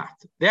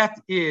right.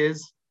 That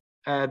is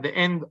the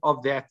end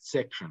of that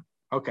section.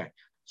 Okay.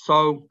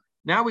 So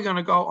now we're going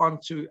to go on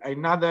to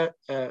another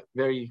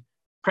very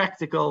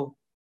practical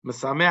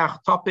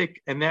mesameach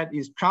topic, and that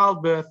is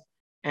childbirth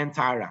and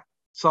tahara.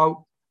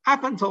 So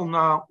up until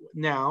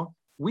now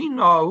we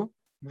know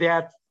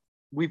that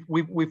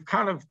we've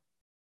kind of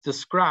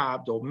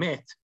described or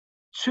met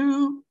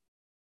two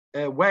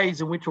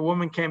ways in which a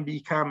woman can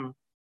become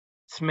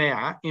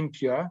tmea,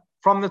 impure,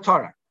 from the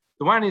Torah.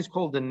 The one is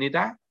called the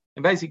nida,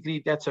 and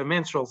basically that's her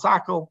menstrual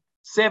cycle,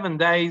 7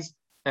 days.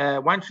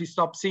 Once she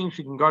stops seeing,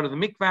 she can go to the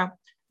mikveh.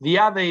 The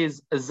other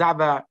is a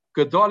zava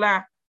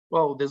gedola.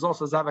 Well, there's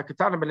also zava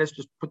katana, but let's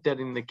just put that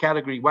in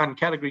one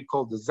category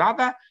called the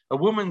zava. A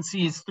woman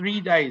sees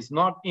 3 days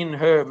not in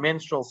her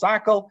menstrual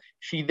cycle.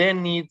 She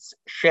then needs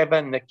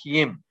sheva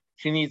nakiyim.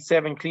 She needs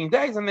 7 clean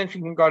days, and then she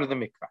can go to the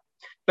mikveh.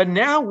 But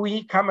now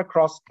we come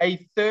across a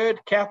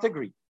third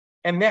category,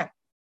 and that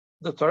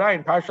the Torah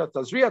in Parshat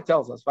Tazria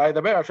tells us,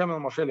 "Vayidaber Hashem el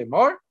Moshe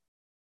lemor,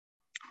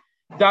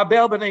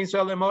 daber b'nei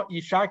Yisrael lemor,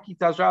 isha ki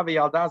tazra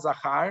v'yalda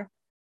zachar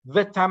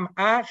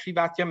v'tam'a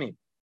shivat yamim."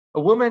 A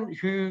woman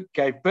who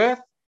gave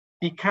birth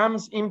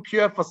becomes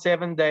impure for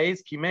 7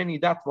 days, kimeni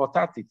dat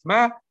votat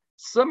titma,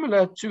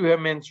 similar to her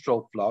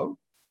menstrual flow.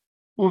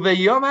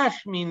 Uveyom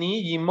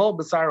hashmini yimol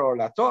b'sar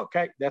orlato.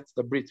 Okay, that's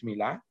the Brit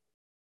Milah.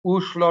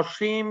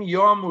 Ushloshim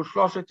yom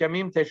ushloshet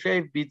yamim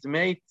teshev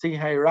b'dmei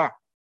tzihera.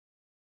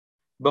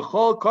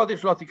 B'chol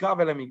kodesh lo tikra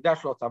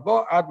ve'lemikdash lo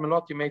tavo ad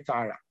melot yimei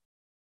tahara.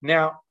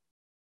 Now,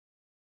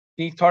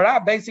 the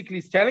Torah basically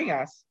is telling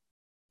us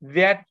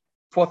that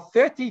for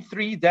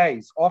 33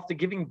 days after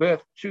giving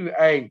birth to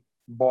a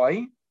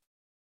boy,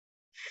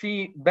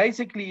 she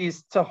basically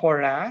is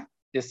tahora.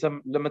 There's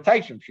some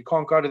limitations. She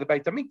can't go to the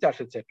Beit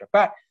HaMikdash, etc.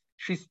 But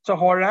she's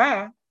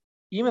tahora,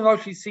 even though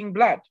she's seeing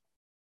blood.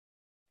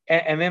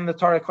 And then the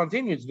Torah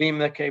continues.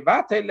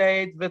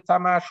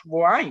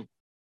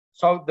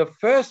 So the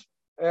first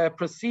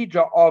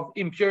procedure of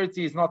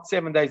impurity is not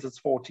 7 days, it's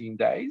 14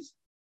 days.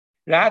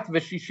 Right? And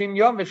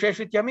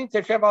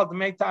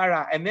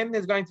then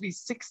there's going to be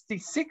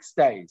 66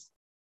 days,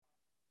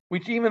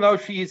 which even though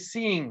she is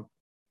seeing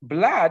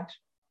blood,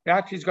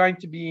 right, she's going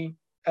to be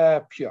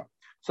pure.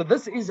 So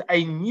this is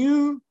a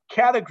new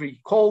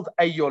category called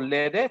a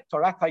yoledet,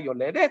 Torat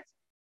HaYoledet,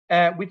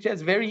 which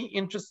has very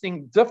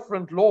interesting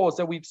different laws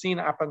that we've seen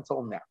up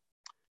until now.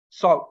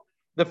 So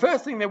the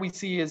first thing that we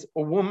see is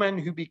a woman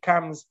who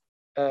becomes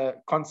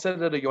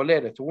considered a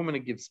yoledet, a woman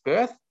who gives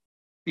birth,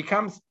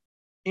 becomes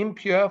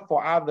impure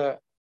for either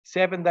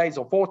 7 days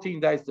or 14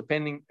 days,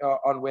 depending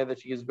on whether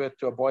she gives birth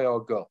to a boy or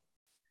a girl.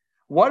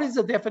 What is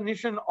the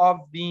definition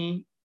of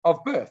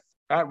birth?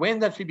 Right? When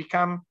does she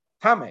become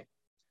tameh?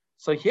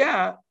 So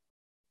here,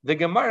 the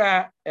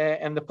Gemara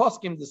and the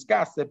Poskim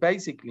discuss that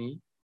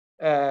basically,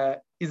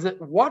 is it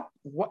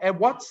at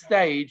what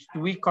stage do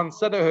we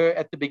consider her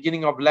at the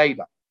beginning of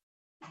labor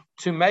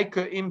to make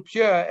her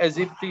impure as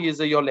if she is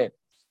a yolet?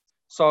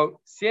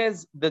 So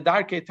says the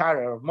Darkei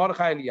Tara of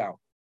Mordechai Eliyahu.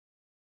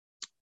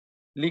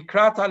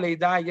 Likrat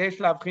haleida yesh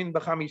lavchin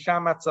b'chamisha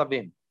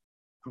matzavim.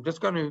 I'm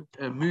just going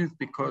to move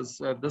because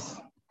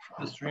this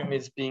room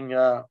is being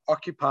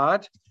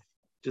occupied.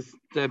 Just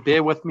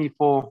bear with me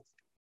for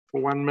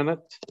 1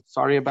 minute.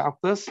 Sorry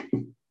about this.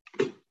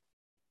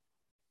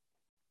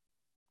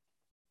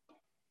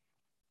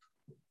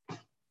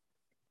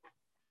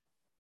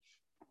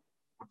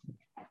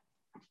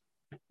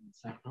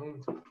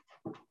 Second.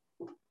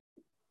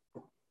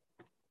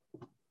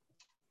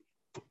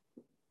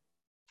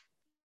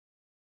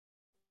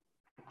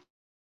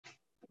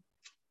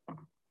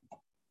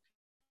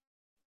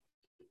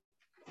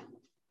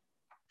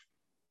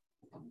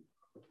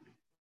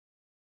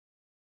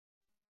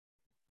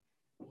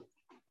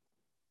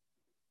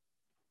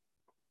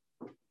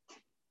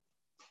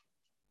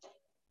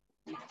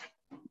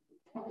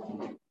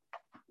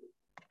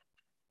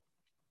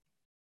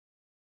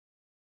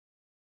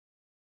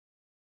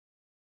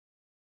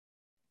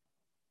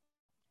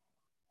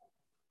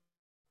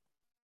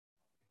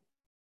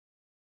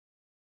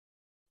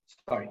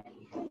 Sorry.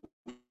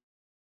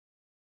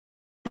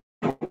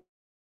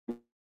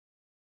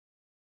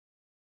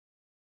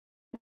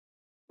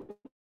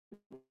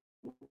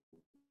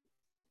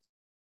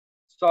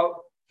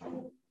 So,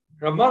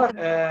 Ramona,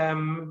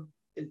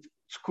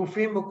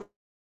 שקופים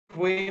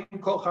וקבועים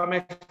כל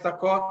 5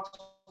 דקות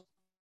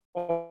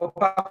או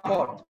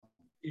פחות.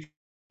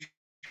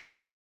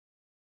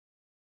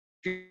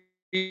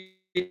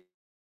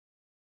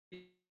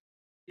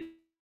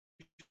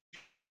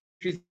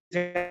 She's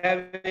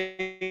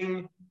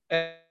having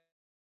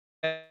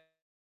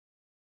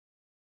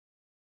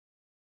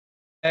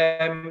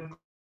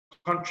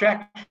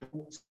contraction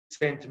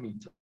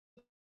centimeters.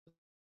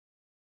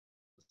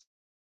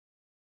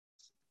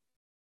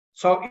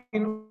 So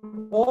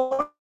in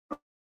all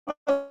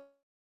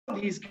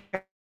these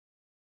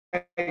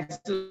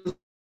cases,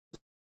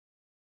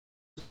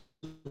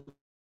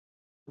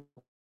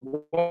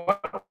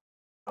 what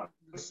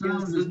The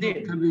sound is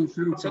not coming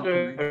through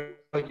properly.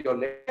 your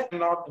leg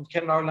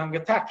can no longer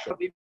touch.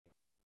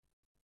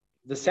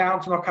 The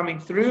sound's not coming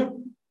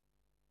through.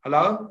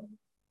 Hello?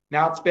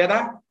 Now it's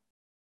better?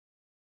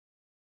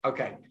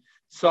 Okay.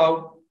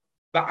 So,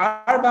 in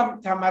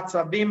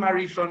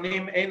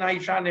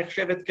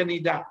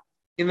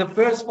the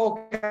first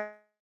 4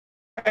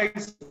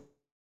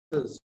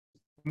 cases,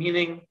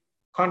 meaning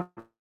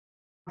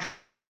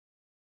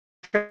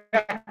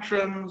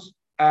contractions,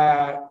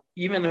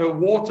 even her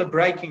water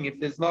breaking, if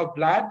there's no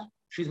blood,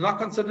 she's not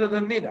considered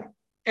a nida.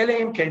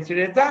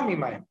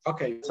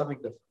 Okay, something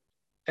different.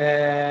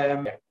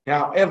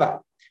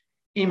 However,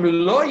 im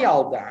lo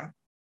yalda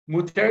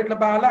muteret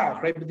leba'ala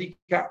achrei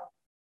bedika.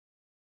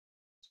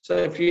 So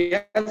if she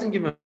hasn't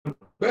given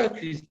birth,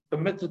 she's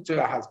permitted to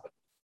her husband.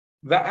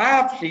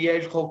 Va'af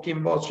sheyesh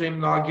cholkim v'osrim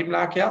noagim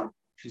lakel,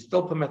 she's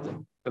still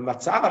permitted. The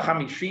matzav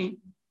ha'chamishi,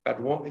 but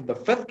in the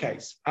 5th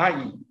case,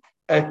 i.e.,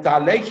 a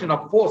dilation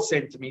of 4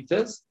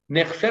 centimeters,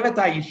 nechshevet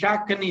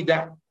ha'isha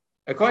k'nida.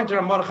 According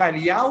to Mordechai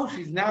Eliyahu,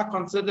 she's now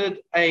considered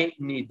a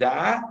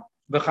nida.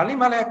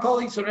 V'chalim alei kol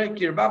isurei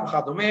kirba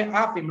v'chadumeh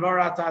af im lo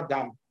ra'ata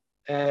adam.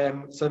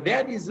 So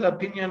that is the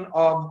opinion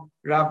of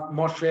Rav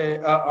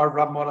Moshe or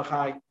Rav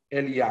Mordechai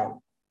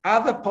Eliyahu.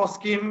 Other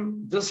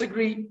poskim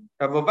disagree.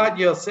 Rav Ovadia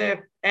Yosef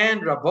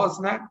and Rav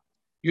Wosner.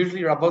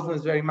 Usually Rav Wosner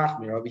is very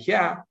machmir. Over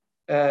here,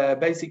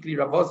 basically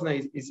Rav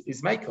Wosner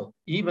is makel.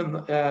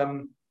 Even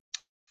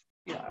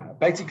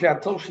basically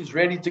until she's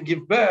ready to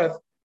give birth,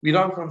 we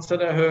don't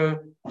consider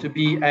her to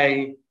be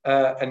a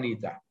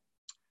nida.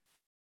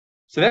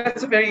 So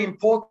that's a very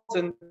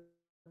important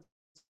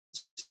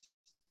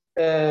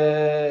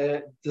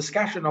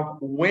discussion of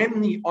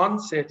when the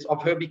onset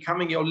of her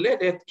becoming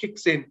yoledet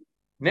kicks in.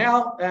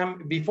 Now,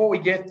 before we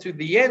get to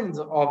the end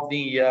of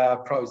the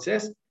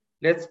process,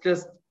 let's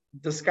just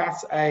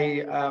discuss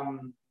a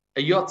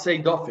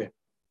yotzei dofen.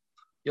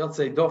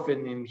 Yotzei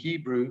dofen in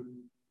Hebrew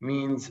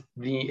means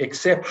the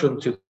exception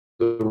to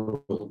the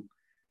rule,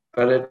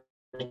 but it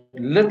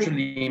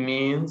literally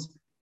means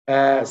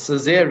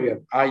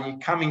cesarean, i.e.,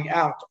 coming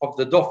out of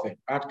the dofen,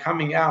 right?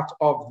 Coming out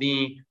of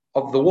the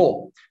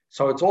wall.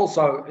 So it's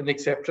also an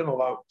exception,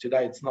 although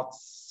today it's not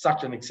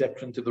such an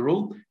exception to the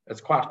rule.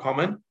 It's quite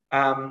common.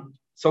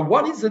 So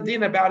what is the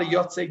din about a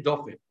yotzei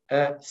dofen,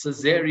 a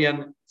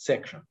cesarean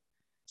section?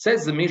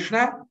 Says the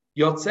Mishnah,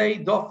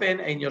 yotzei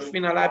dofen ein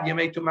yoshvin alav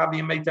yemei tumah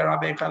v'yemei terah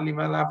v'echalim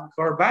alav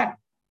korban.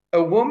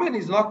 A woman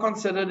is not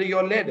considered a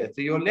yoledet.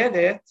 A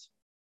yoledet,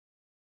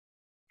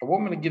 a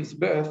woman who gives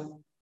birth,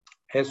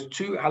 has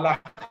two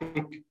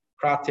halachic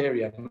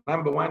criteria.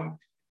 Number one,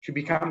 she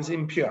becomes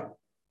impure.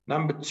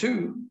 Number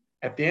two,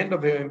 at the end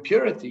of her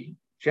impurity,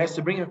 she has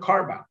to bring a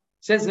korban.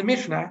 Says the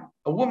Mishnah,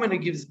 a woman who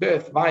gives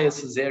birth via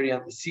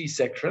cesarean,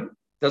 C-section,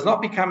 does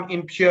not become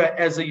impure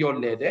as a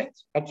yoledet,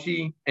 but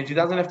she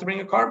doesn't have to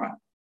bring a korban.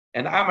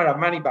 And Amar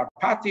Avmani bar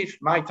Patish,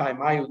 my time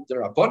Mayut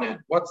Derabonen.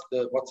 What's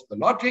the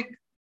logic?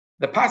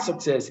 The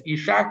pasuk says,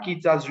 Isha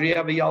ki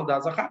tazriya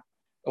v'yalda zachat.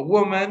 A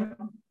woman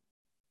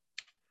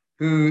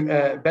who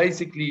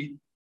basically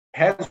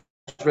has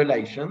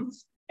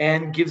relations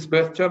and gives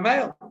birth to a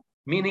male,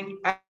 meaning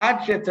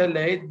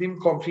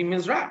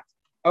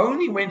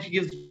only when she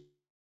gives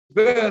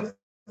birth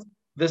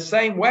the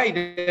same way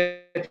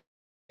that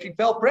she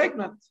fell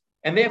pregnant.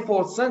 And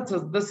therefore, since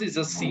this is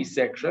a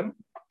C-section,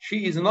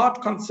 she is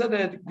not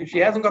considered, she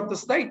hasn't got the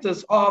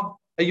status of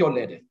a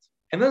yoledet.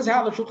 And this is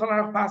how the Shulchan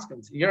Aruch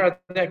paskins. Here are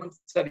the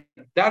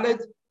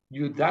Daled,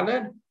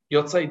 Yudaled,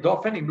 Yotzei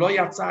Dofen, Im lo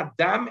yatsa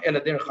dam ela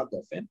derech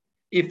hadofen.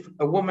 If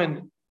a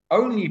woman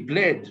only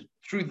bled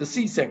through the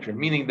C-section,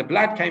 meaning the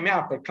blood came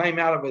out, but came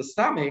out of her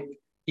stomach,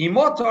 the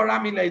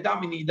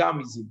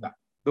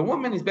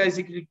woman is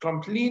basically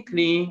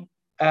completely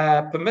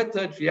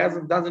permitted. She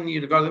doesn't need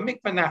to go to the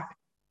mikveh, nothing.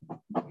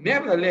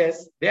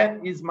 Nevertheless,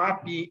 that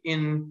might be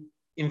in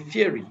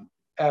theory.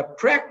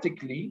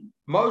 Practically,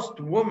 most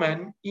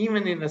women,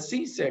 even in a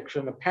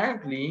C-section,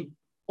 apparently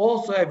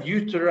also have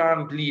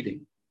uterine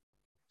bleeding.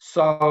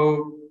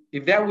 So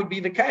if that would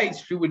be the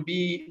case, she would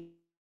be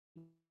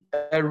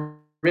a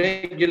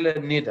regular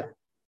nida.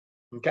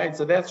 Okay,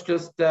 so that's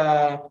just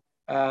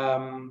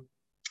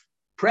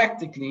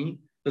practically,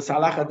 this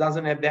halacha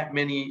doesn't have that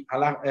many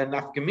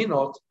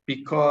nafkaminot,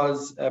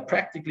 because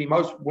practically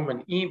most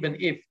women, even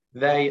if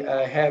they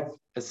have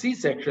a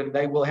C-section,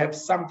 they will have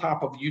some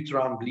type of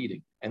uterine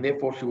bleeding, and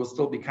therefore she will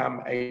still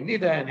become a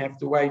nida and have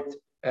to wait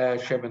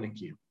Sheva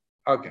Nekiyah.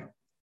 Okay,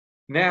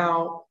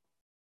 now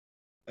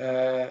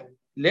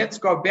let's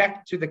go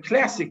back to the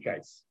classic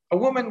case. A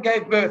woman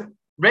gave birth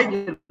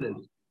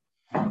regularly.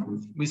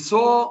 We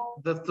saw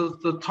that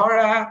the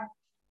Torah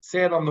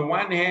said on the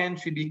one hand,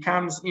 she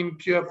becomes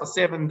impure for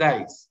 7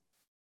 days.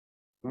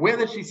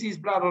 Whether she sees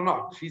blood or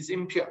not, she's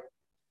impure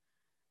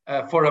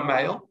for a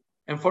male.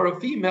 And for a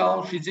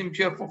female, she's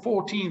impure for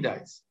 14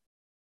 days.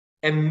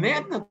 And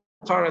then the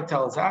Torah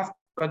tells us,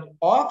 but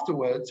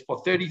afterwards, for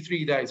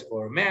 33 days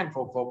for a man,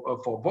 for a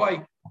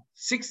boy,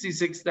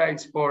 66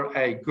 days for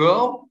a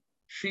girl,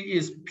 she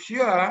is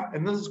pure,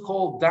 and this is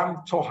called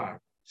dam tohar.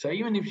 So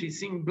even if she's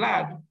seeing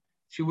blood,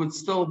 she would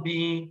still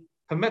be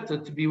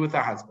permitted to be with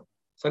her husband.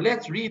 So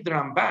let's read the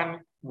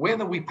Ramban,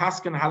 whether we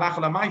paskin halacha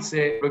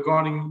lamaaseh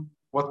regarding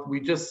what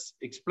we just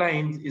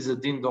explained is a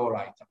din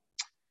d'oraita.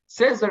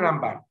 Says the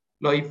Ramban,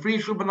 Lo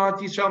ifrishu b'not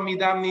Yisrael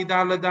midam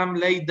nida ledam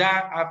leida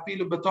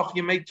afilu b'toch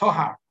yemei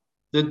tohar.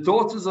 The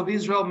daughters of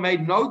Israel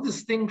made no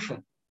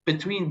distinction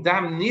between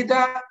dam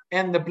nida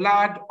and the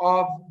blood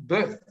of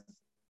birth.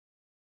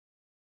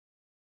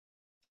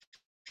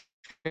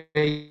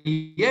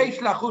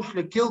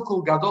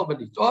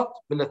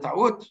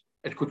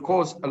 It could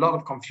cause a lot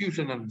of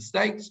confusion and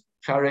mistakes.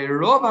 Right?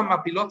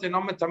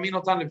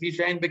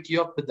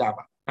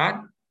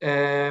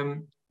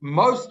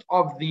 Most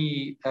of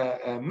the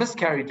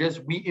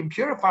miscarriages, we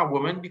impurify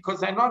women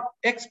because they're not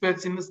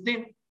experts in this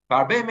din.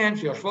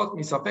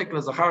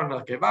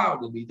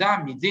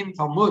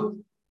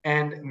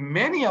 And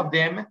many of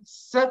them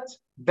sit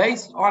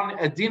based on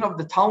a din of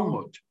the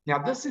Talmud. Now,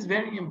 this is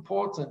very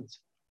important.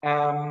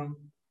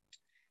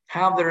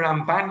 How the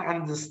Ramban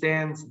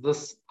understands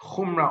this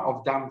chumrah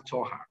of dam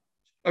tohar.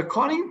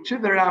 According to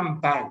the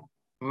Ramban,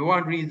 we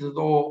won't read it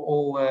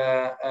all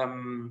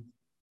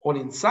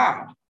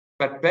inside,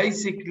 but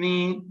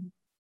basically,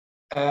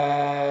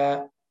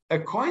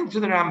 according to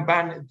the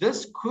Ramban,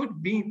 this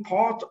could be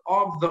part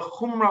of the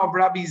chumrah of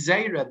Rabbi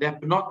Zeira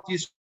that Bnot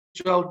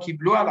Yisrael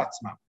kiblu al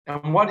atzmam.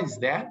 And what is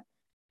that?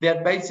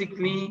 That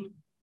basically,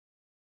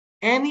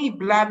 any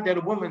blood that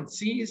a woman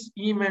sees,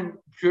 even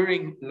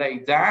during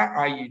Leida,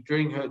 i.e.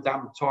 during her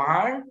dam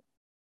tohar,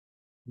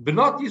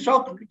 Bnot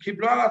Yisrael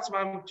kiblu al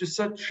atzmam to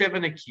set Sheva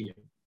Nekiyah.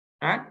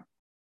 Right?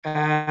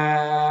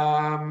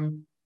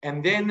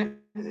 And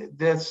then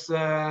there's,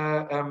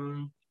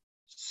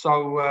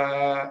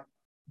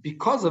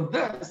 because of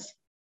this,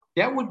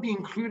 that would be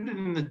included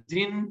in the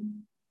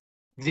din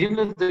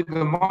of the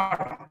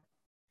Gemara.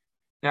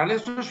 Now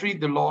let's just read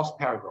the last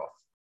paragraph.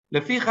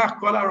 Any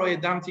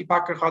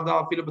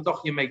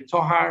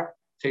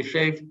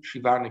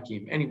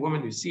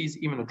woman who sees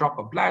even a drop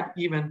of blood,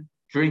 even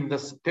during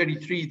this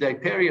 33-day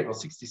period or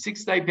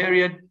 66-day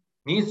period,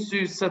 needs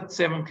to sit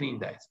 7 clean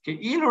days.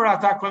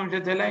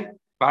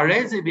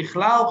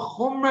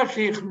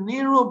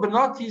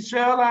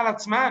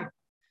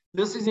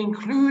 This is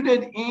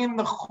included in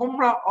the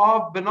Chumrah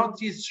of Benot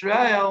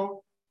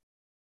Yisrael,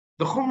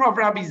 the Chumrah of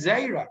Rabbi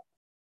Zera,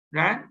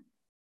 right?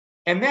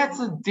 And that's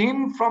a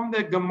din from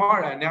the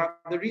Gemara. Now,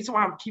 the reason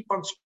why I keep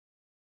on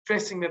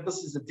stressing that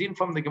this is a din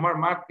from the Gemara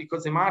might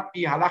because there might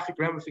be halachic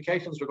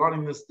ramifications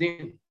regarding this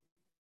din.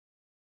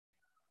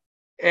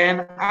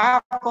 And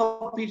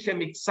although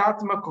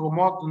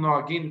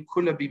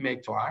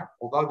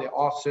there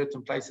are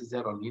certain places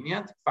that are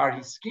lenient,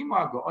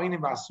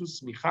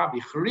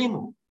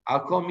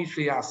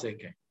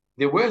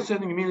 there were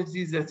certain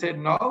communities that said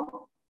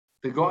no.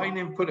 The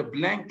Goinim put a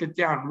blanket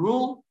down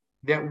rule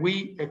that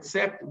we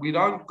accept. We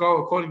don't go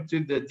according to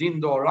the din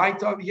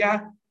d'oraita over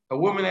here. A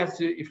woman has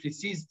to, if she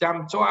sees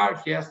dam toar,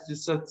 she has to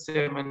sit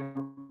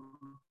 7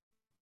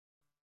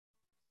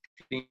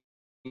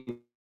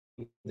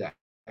 days.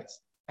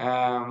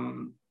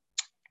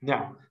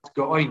 Now,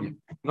 Goinim,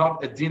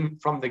 not a din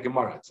from the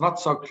Gemara. It's not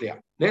so clear.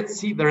 Let's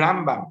see the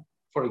Rambam,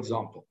 for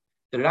example.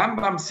 The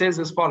Rambam says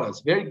as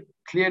follows, very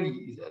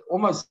clearly,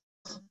 almost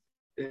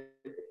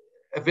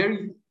a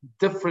very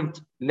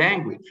different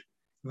language.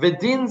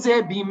 This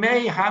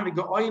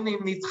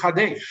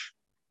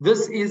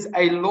is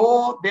a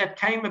law that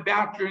came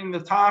about during the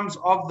times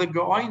of the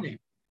Goinim.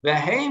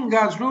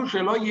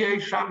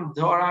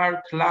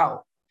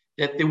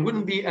 That there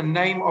wouldn't be a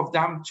name of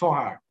Dam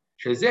Tohar.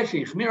 The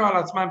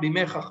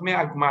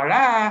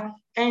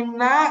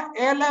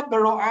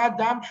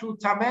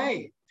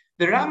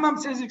Rambam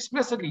says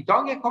explicitly,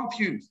 don't get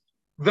confused.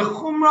 The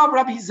Chumrah of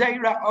Rabbi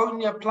Zera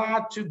only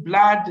applied to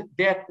blood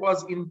that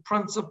was in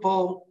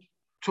principle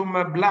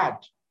Tumah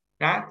blood,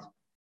 right?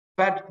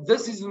 But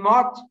this is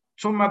not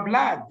Tumah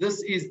blood.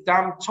 This is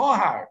Dam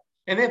Tohar.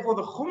 And therefore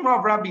the Chumrah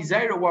of Rabbi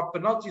Zera, what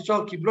Benot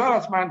Yisrael Kiblu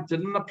Alasman,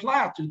 didn't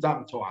apply to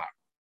Dam Tohar.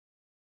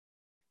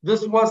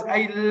 This was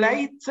a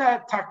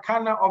later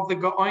takana of the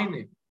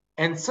Go'onim.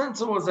 And since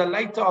it was a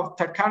later of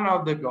takana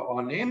of the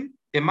Go'onim,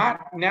 there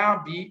might now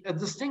be a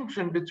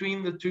distinction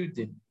between the two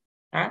din.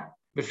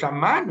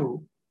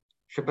 V'shamanu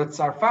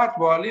shebetzarfat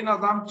v'alin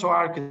adam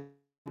toar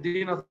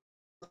kedin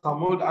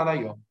Talmud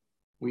alayom.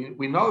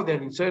 We know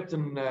that in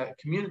certain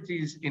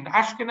communities in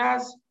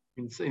Ashkenaz,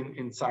 in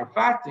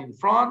Sarfat, in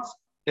France,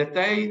 that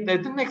they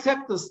didn't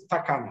accept this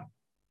takana.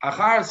 I.e.,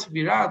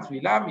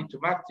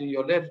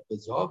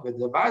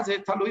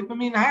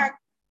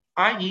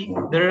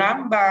 the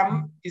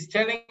Rambam is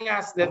telling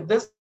us that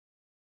this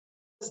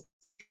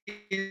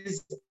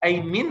is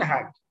a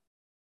minhag.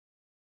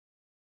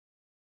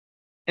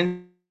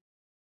 And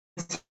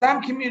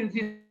some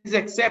communities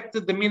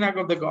accepted the minhag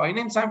of the Goin,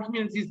 and some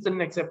communities didn't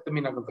accept the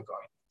minhag of the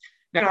Goin.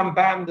 Now,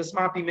 Rambam, this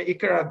might be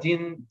me'ikar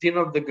din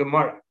of the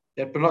Gemara,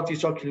 that Benot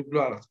Yisrael Kiblu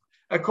Alasman.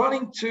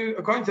 According to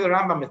the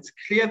Rambam, it's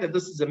clear that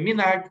this is a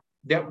minhag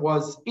that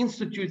was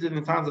instituted in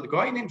the times of the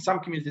Goinim. Some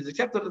communities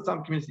accepted it,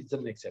 some communities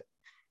didn't accept it.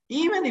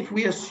 Even if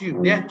we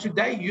assume that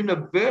today,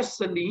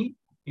 universally,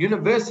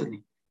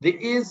 there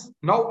is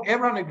no,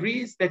 everyone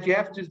agrees that you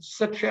have to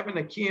sit Sheven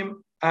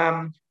Akim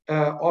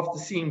after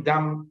seeing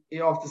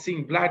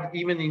blood,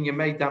 even in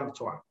Yemei Dam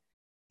Torah.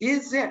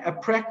 Is there a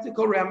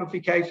practical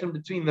ramification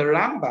between the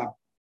Rambam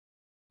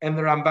and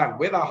the Ramban,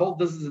 whether I hold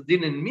this is a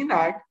din in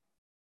Minag,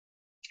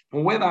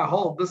 or whether I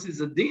hold this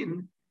is a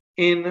din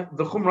in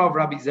the Chumrah of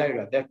Rabbi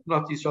Zera, that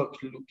not Yisrael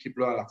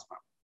Kiblu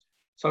Alasman.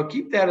 So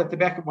keep that at the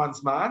back of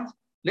one's mind.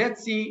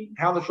 Let's see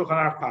how the Shulchan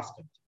Aruch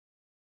paskin.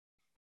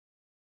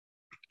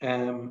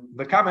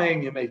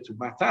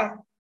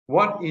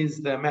 What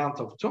is the amount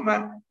of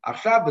Tumah?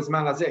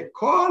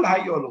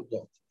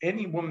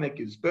 Any woman that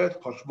gives birth,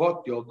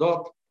 Chashuvot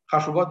Yodot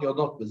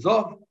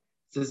Bezov,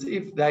 it's as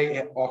if they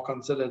are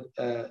considered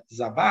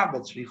Zabah,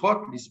 but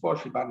Shlichot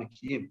Lispor Shiva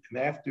Nekiyim, and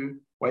they have to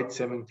wait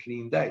 7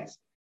 clean days.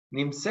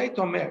 Nimseit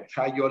Omer,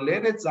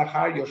 Shayoledet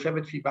Zachar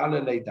Yoshevet Shiva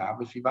Leida,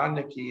 V'Shiva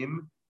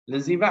Nekiyim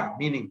Leziva,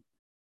 meaning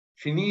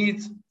she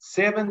needs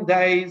 7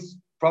 days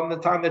from the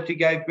time that she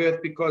gave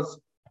birth because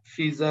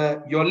she's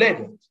a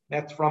Yoledet,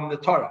 that's from the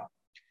Torah.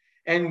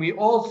 And we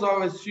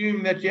also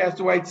assume that she has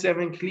to wait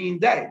 7 clean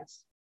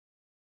days.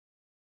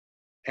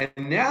 And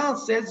now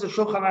says the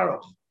Shulchan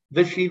Aruch,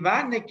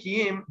 V'Shiva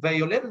Nekiyim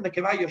V'Yoledet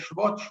Nekeva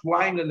Yoshvot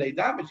Shvuayim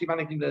Leida, V'Shiva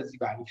Nekiyim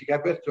Leziva. If she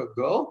gave birth to a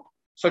girl,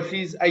 so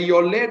she's a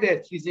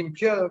yoledet, she's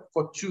impure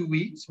for 2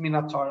 weeks,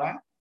 mina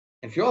Torah,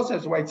 and she also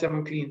has to wait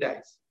 7 clean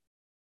days.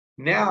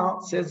 Now,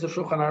 says the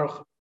Shulchan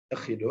Aruch a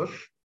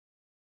chidush,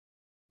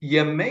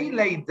 Yemei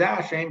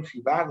leida sheim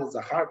shiva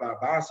lezachar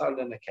v'arba'asar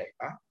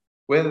lenekeva,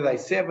 whether they're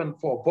 7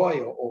 for a boy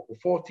or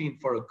 14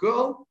 for a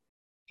girl,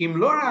 im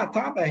lo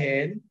ra'ata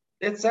bahen,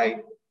 let's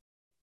say,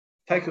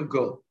 take a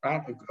girl,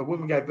 right? A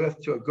woman gave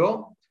birth to a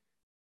girl,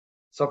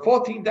 So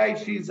 14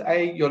 days, she's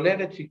a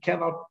yoledet, she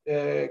cannot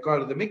go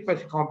to the mikveh,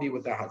 she can't be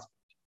with her husband.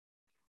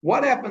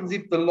 What happens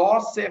if the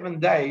last 7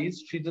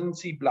 days she didn't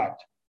see blood?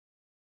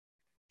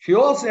 She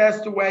also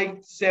has to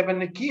wait 7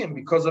 nikim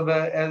because of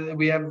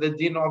we have the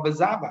din of a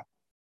zava.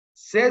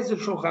 Says the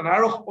Shulchan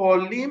Aruch,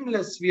 olim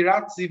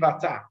lesvirat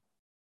zivata.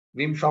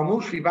 Vim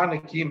shalmu shviva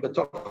nikim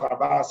betoch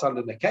 14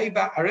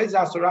 lenekeva, arez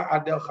asura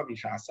adel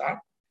 15.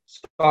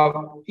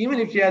 So even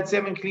if she had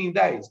 7 clean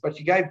days, but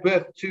she gave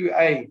birth to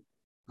a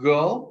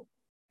girl,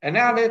 and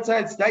now let's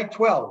say it's day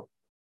 12,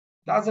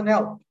 doesn't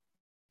help.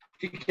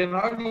 She can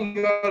only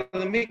go to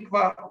the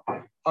mikvah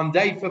on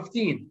day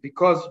 15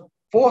 because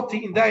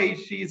 14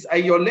 days she's a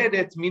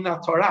yoledet mina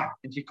Torah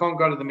and she can't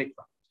go to the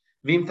mikvah.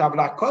 Vim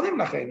tavla kodem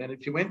lachen, and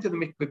if she went to the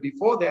mikvah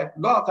before that,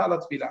 lo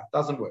atalat tefillah,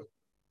 doesn't work.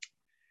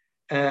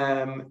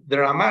 The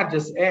Ramah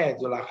just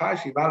adds,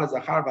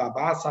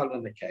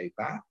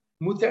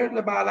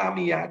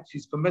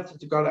 she's permitted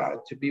to go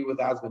to be with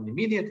her husband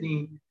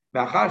immediately.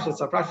 As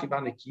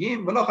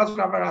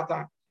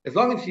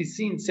long as she's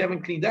seen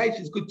 7 clean days,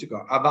 she's good to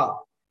go.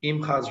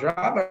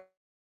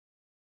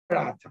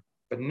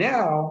 But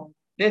now,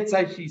 let's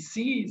say she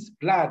sees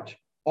blood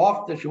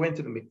after she went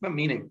to the mikveh,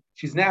 meaning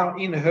she's now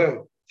in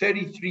her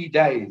 33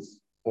 days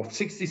or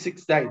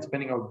 66 days,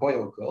 depending on boy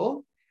or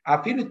girl,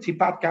 even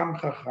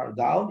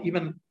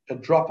a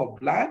drop of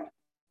blood,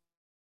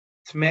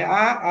 she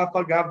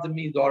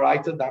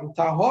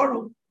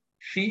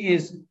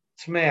is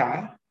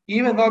tme'ah,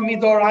 even though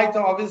midoraita,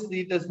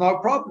 obviously, there's no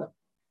problem.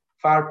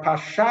 The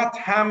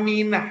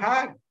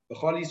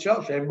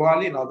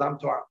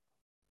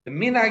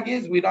minhag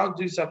is we don't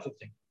do such a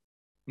thing.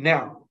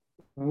 Now,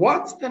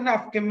 what's the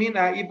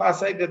nafkamina if I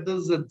say that this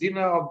is a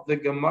dinner of the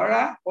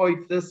Gemara or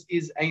if this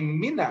is a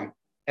minhag,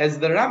 as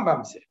the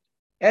Rambam said?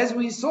 As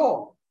we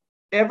saw,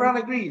 everyone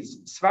agrees,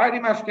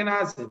 Sfardim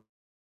Ashkenazim.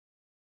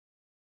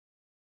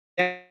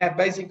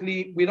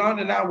 Basically, we don't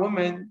allow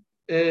women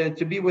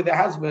to be with their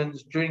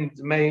husbands during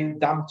the main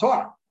Dam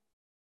Torah.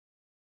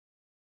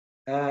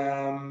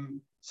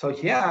 So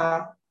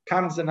here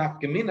comes an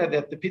nafkamina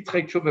that the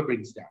Pitrei Tshuva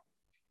brings down.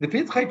 The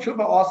Pitrei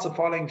Tshuva asks the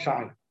following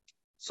shayla.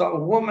 So a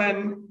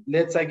woman,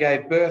 let's say,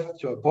 gave birth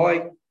to a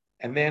boy,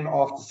 and then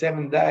after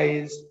 7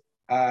 days,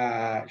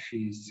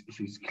 she's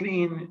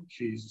clean,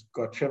 she's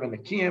got Sheva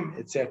Nakim,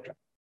 etc.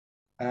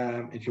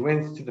 And she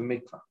went to the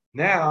mikvah.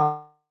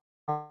 Now,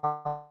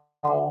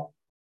 a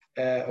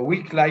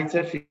week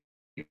later, she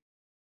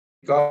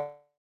goes,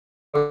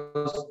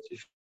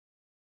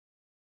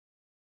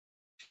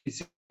 she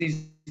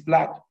sees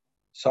blood.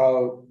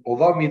 So,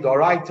 although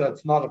midoraita,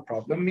 it's not a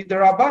problem.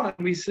 Midorabanan,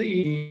 we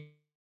see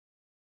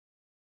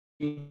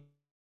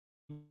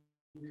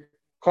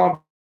can't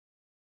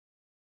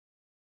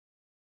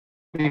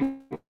be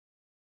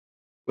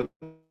with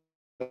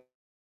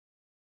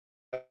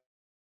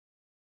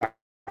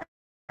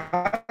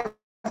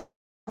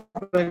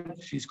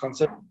she's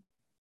considered.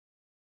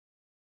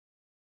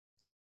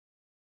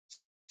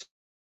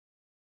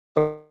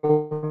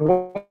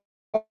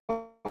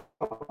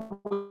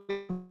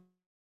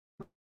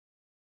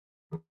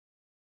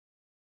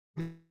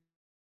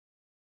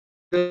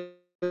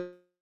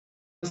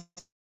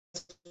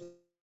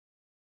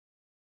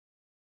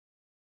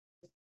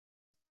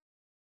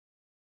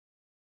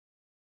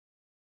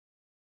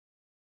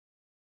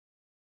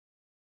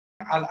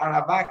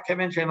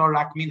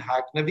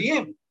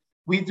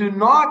 We do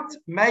not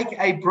make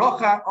a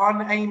brocha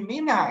on a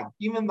minhag,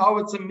 even though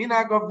it's a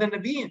minhag of the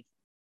Nevi'im.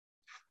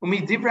 But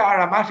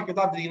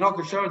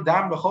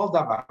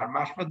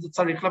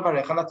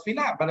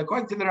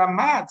according to the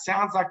Ramah, it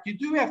sounds like you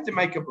do have to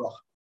make a brocha.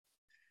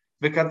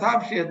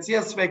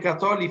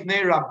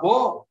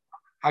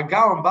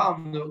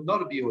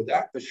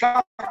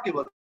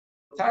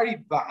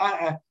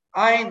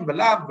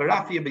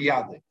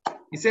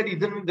 He said he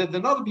didn't. The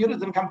Nother Yehuda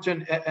didn't come to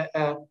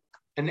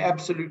an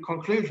absolute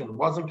conclusion. It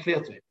wasn't clear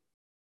to him.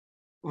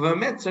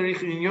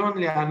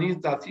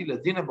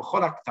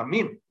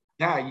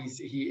 Now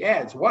he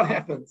adds, what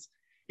happens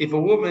if a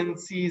woman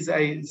sees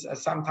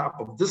some type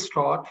of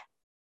discharge,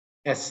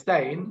 a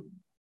stain?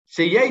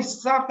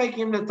 It's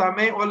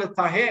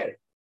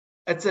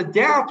a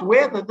doubt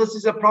whether this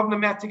is a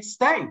problematic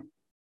stain.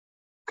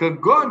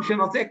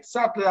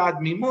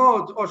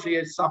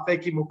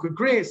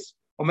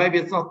 Or maybe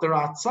it's not the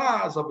right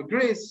size of a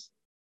gris.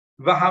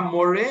 And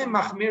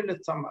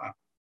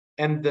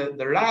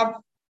the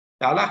Rav,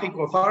 the halachic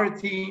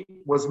authority,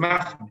 was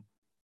machmir.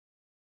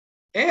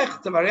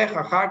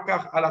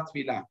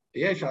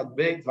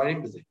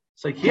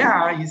 So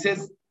here he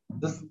says,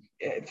 this,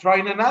 throw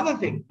in another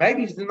thing.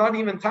 Maybe it's not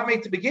even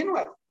tamei to begin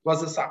with. It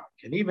was a sak.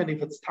 And even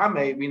if it's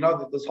tamei, we know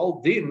that this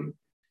whole din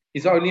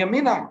is only a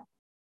minhag.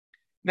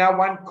 Now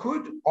one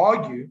could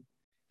argue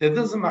that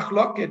this is a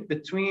machloket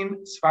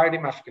between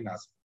Sfardim and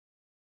Ashkenazim.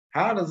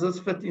 How does this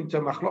fit into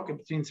a machloket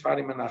between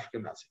Sfardim and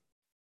Ashkenazim?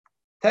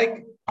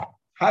 Take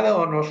Halel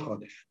on Rosh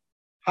Chodesh.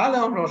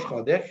 Halel on Rosh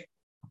Chodesh,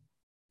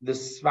 the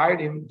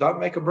Sfardim don't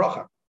make a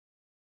bracha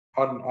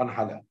on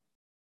Halel.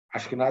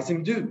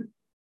 Ashkenazim do.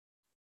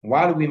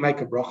 Why do we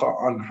make a bracha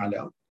on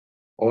Halel?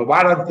 Or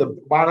why don't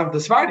the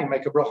Sephardim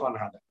make a bracha on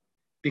Hallel?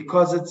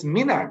 Because it's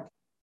minhag.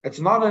 It's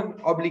not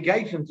an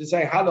obligation to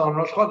say Hallel on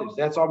Rosh Chodesh.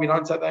 That's why we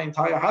don't say the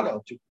entire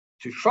Hallel,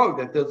 to show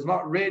that there's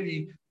not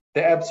really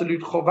the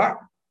absolute chovah.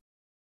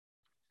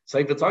 So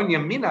if it's only a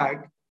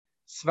minhag,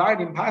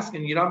 Sephardim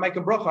paskin, you don't make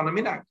a bracha on a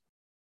minhag.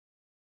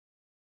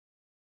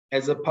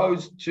 As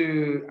opposed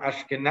to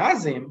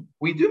Ashkenazim,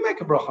 we do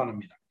make a bracha on a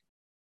minhag.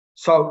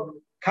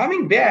 So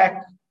coming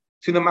back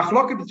to the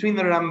machloket between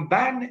the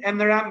Ramban and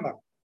the Rambam.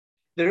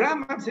 The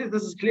Rambam says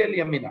this is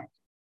clearly a minhag.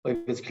 If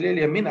it's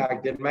clearly a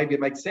minhag, then maybe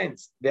it makes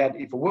sense that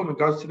if a woman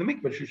goes to the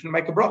mikveh, she should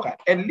make a bracha,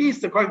 at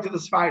least according to the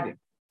Sephardim,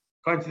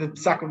 according to the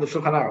Psak of the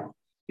Shulchan Aruch,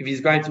 if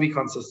he's going to be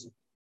consistent.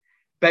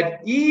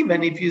 But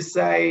even if you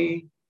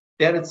say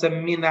that it's a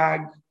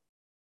minhag,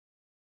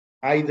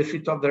 i.e. the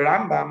shit of the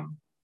Rambam,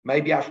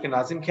 maybe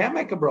Ashkenazim can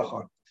make a bracha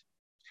on it.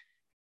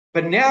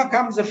 But now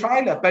comes the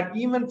shaila. But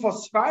even for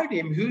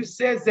Sephardim, who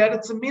says that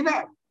it's a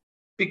minhag?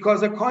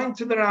 Because according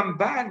to the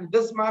Ramban,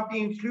 this might be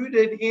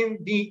included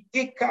in the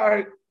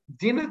Ikar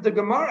Din of the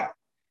Gemara,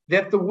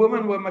 that the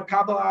women were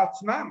makabel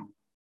atzmam,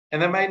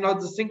 and they made no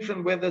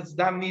distinction whether it's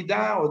dam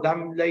nida or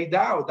dam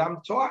leida or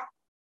dam toah.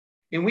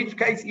 In which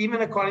case,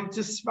 even according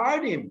to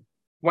Sephardim,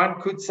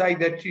 one could say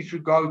that she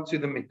should go to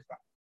the mikvah.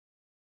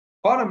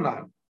 Bottom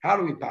line, how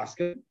do we pass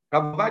it?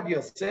 Rav Ovadia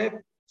Yosef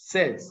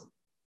says,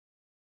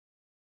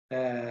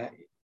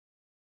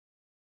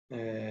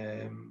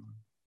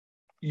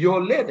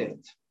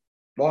 Yoledet,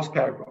 last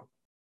paragraph.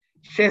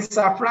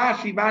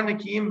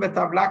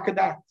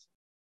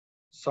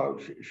 So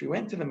she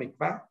went to the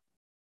mikvah.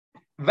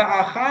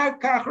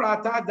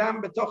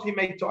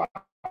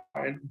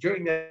 And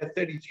during the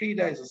 33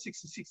 days or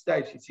 66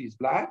 days, she sees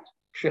blood.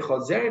 Says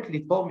Rav,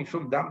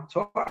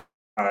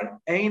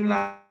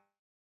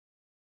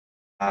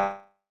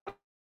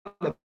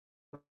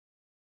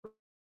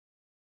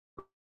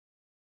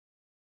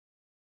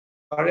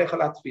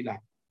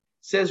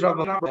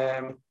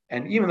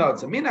 and even though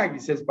it's a minhag, he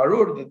says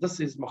barur that this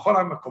is mechol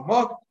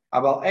makomot,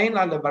 aval ein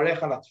la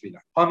levarech al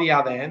tefila. On the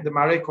other hand, the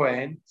Marei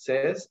Kohen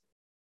says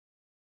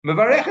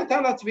mevarechet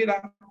al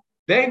tefila.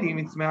 Ben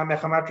mitzmea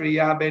mechamat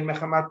riyah, ben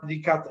mechamat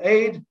bdikat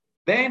eid,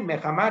 ben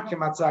mechamat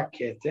shematzah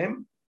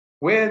ketem.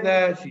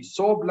 Whether she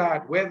saw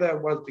blood, whether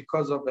it was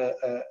because of a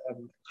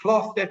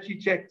cloth that she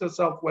checked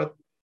herself with,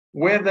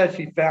 whether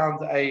she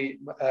found a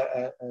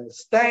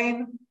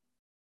stain,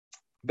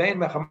 ben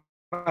mechamat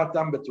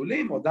dam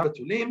betulim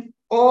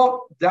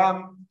or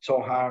dam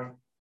tohar.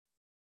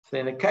 So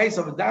in the case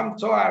of dam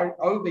tohar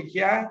over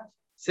here,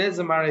 says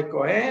the Marei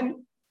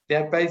Kohen,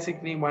 that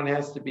basically one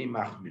has to be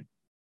machmir.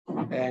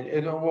 And I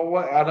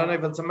don't know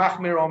if it's a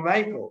machmir or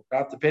mekel,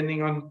 right?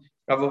 Depending on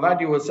Rav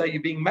Ovadia will say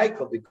you're being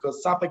mekel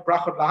because sapek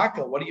brachot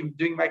lahakel. What are you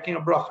doing making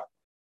a bracha?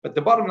 But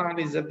the bottom line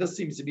is that this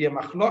seems to be a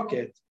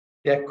machloket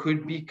that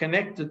could be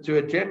connected to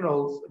a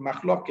general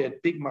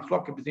machloket, big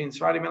machloket between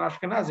Sephardim and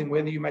Ashkenazim,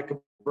 whether you make a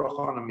bracha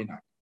on a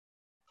minhag.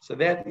 So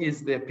that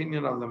is the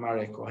opinion of the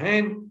Marei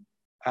Kohen.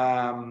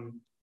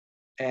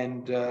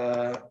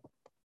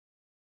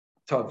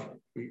 Tov,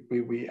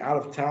 we out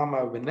of time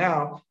over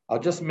now. I'll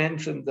just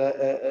mention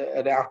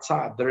at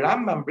outside. The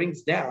Rambam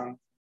brings down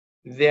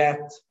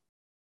that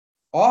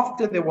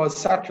after there was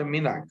such a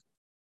minhag,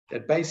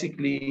 that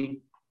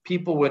basically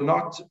people were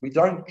not, we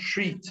don't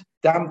treat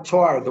dam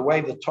Torah the way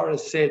the Torah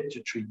said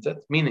to treat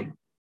it, meaning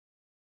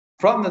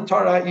from the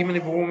Torah, even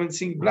if a woman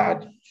sees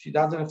blood, she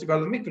doesn't have to go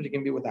to the mikveh, she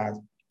can be with her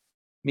husband.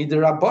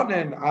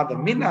 Midrabanan, either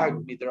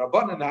minhag,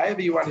 midrabanan,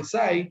 however you want to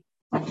say,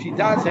 she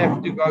does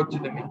have to go to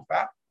the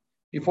mikveh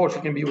before she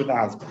can be with her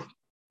husband.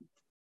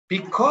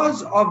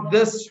 Because of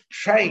this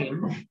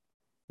change,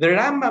 the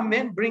Rambam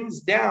then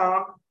brings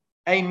down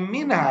a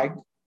minhag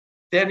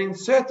that in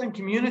certain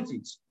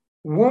communities,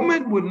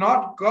 women would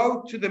not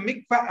go to the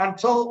mikveh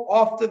until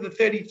after the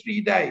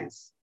 33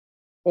 days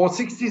or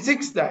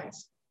 66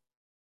 days.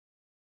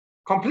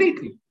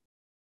 Completely.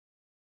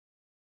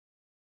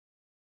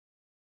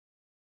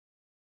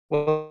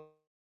 Well,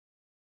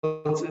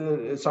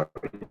 it's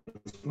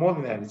more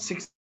than that. It's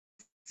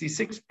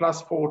 66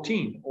 plus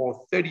 14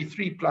 or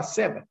 33 plus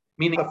 7,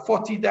 meaning for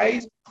 40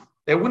 days,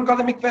 they wouldn't go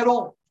to the mikveh at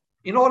all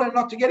in order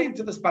not to get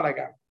into this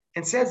balagan.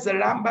 And says the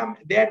Rambam,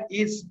 that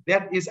is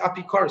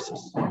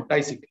apikoresis,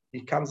 basically. He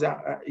comes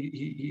out,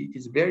 he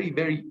is very,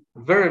 very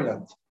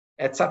virulent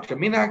at such a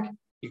minhag.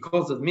 He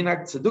calls it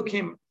minhag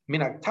tzedukim,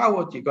 minhag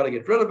tawot, you've got to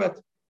get rid of it,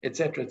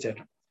 etc.,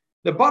 etc.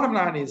 The bottom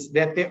line is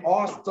that there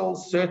are still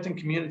certain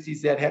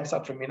communities that have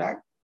such a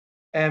minhag.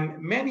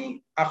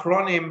 Many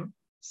achronim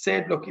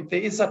said, look, if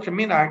there is such a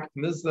minhag,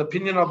 and this is the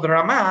opinion of the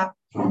Ramah,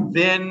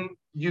 then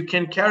you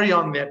can carry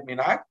on that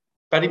minhag.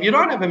 But if you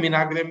don't have a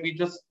minhag, then we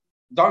just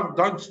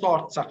don't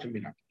start such a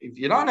minhag. If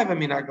you don't have a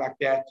minhag like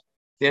that,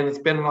 then it's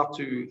better not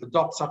to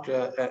adopt such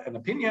an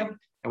opinion.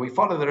 And we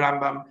follow the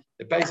Rambam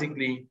that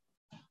basically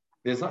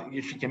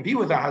she can be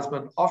with her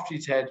husband after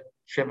she's had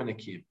Sheva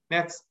Nekiyim.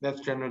 That's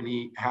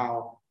generally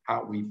how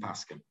we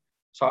paskin.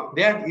 So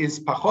that is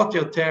pachot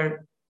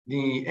yoter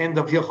the end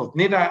of Hilchot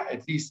Nida,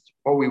 at least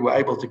what we were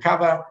able to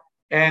cover.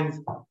 and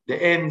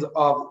the end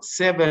of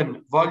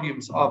 7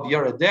 volumes of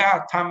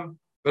Yeridea Tam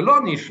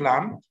Veloni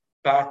Shlam.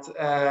 But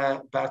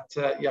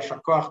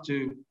Yashar Koach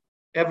to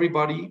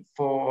everybody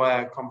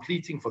for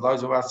completing, for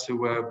those of us who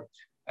were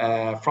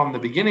from the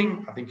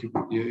beginning. I think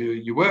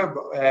you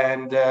were,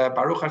 and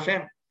Baruch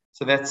Hashem.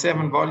 So that's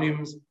 7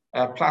 volumes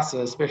plus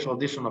a special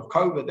edition of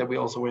COVID that we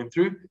also went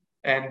through.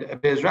 And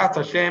Bezrat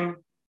Hashem,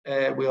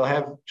 we'll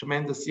have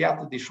tremendous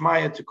Siyata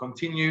Dishmaya to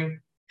continue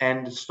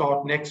and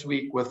start next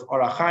week with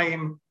Orach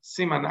Chaim,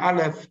 Siman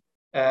Aleph,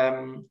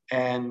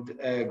 and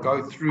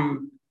go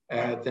through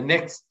the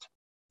next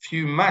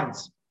few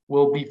months.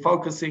 We'll be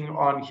focusing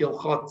on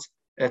Hilchot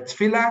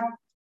Tfilah,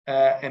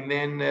 and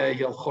then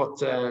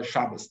Hilchot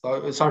Shabbos.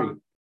 Hilchot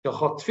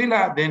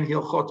Tfilah, then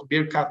Hilchot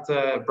Birkat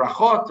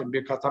Brachot and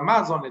Birkat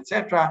Hamazon,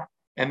 etc.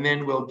 And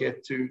then we'll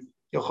get to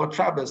Hilchot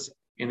Shabbos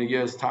in a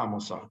year's time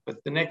or so.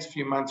 But the next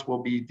few months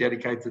will be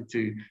dedicated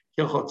to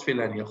Hilchot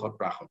Tfilah and Hilchot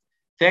Brachot.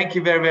 Thank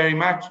you very, very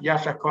much.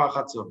 Yashar Koach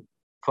Hatzum.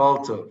 Kol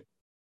Tov.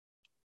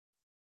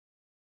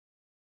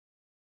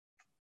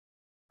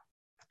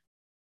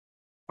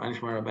 מה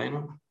נשמע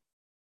רבינו?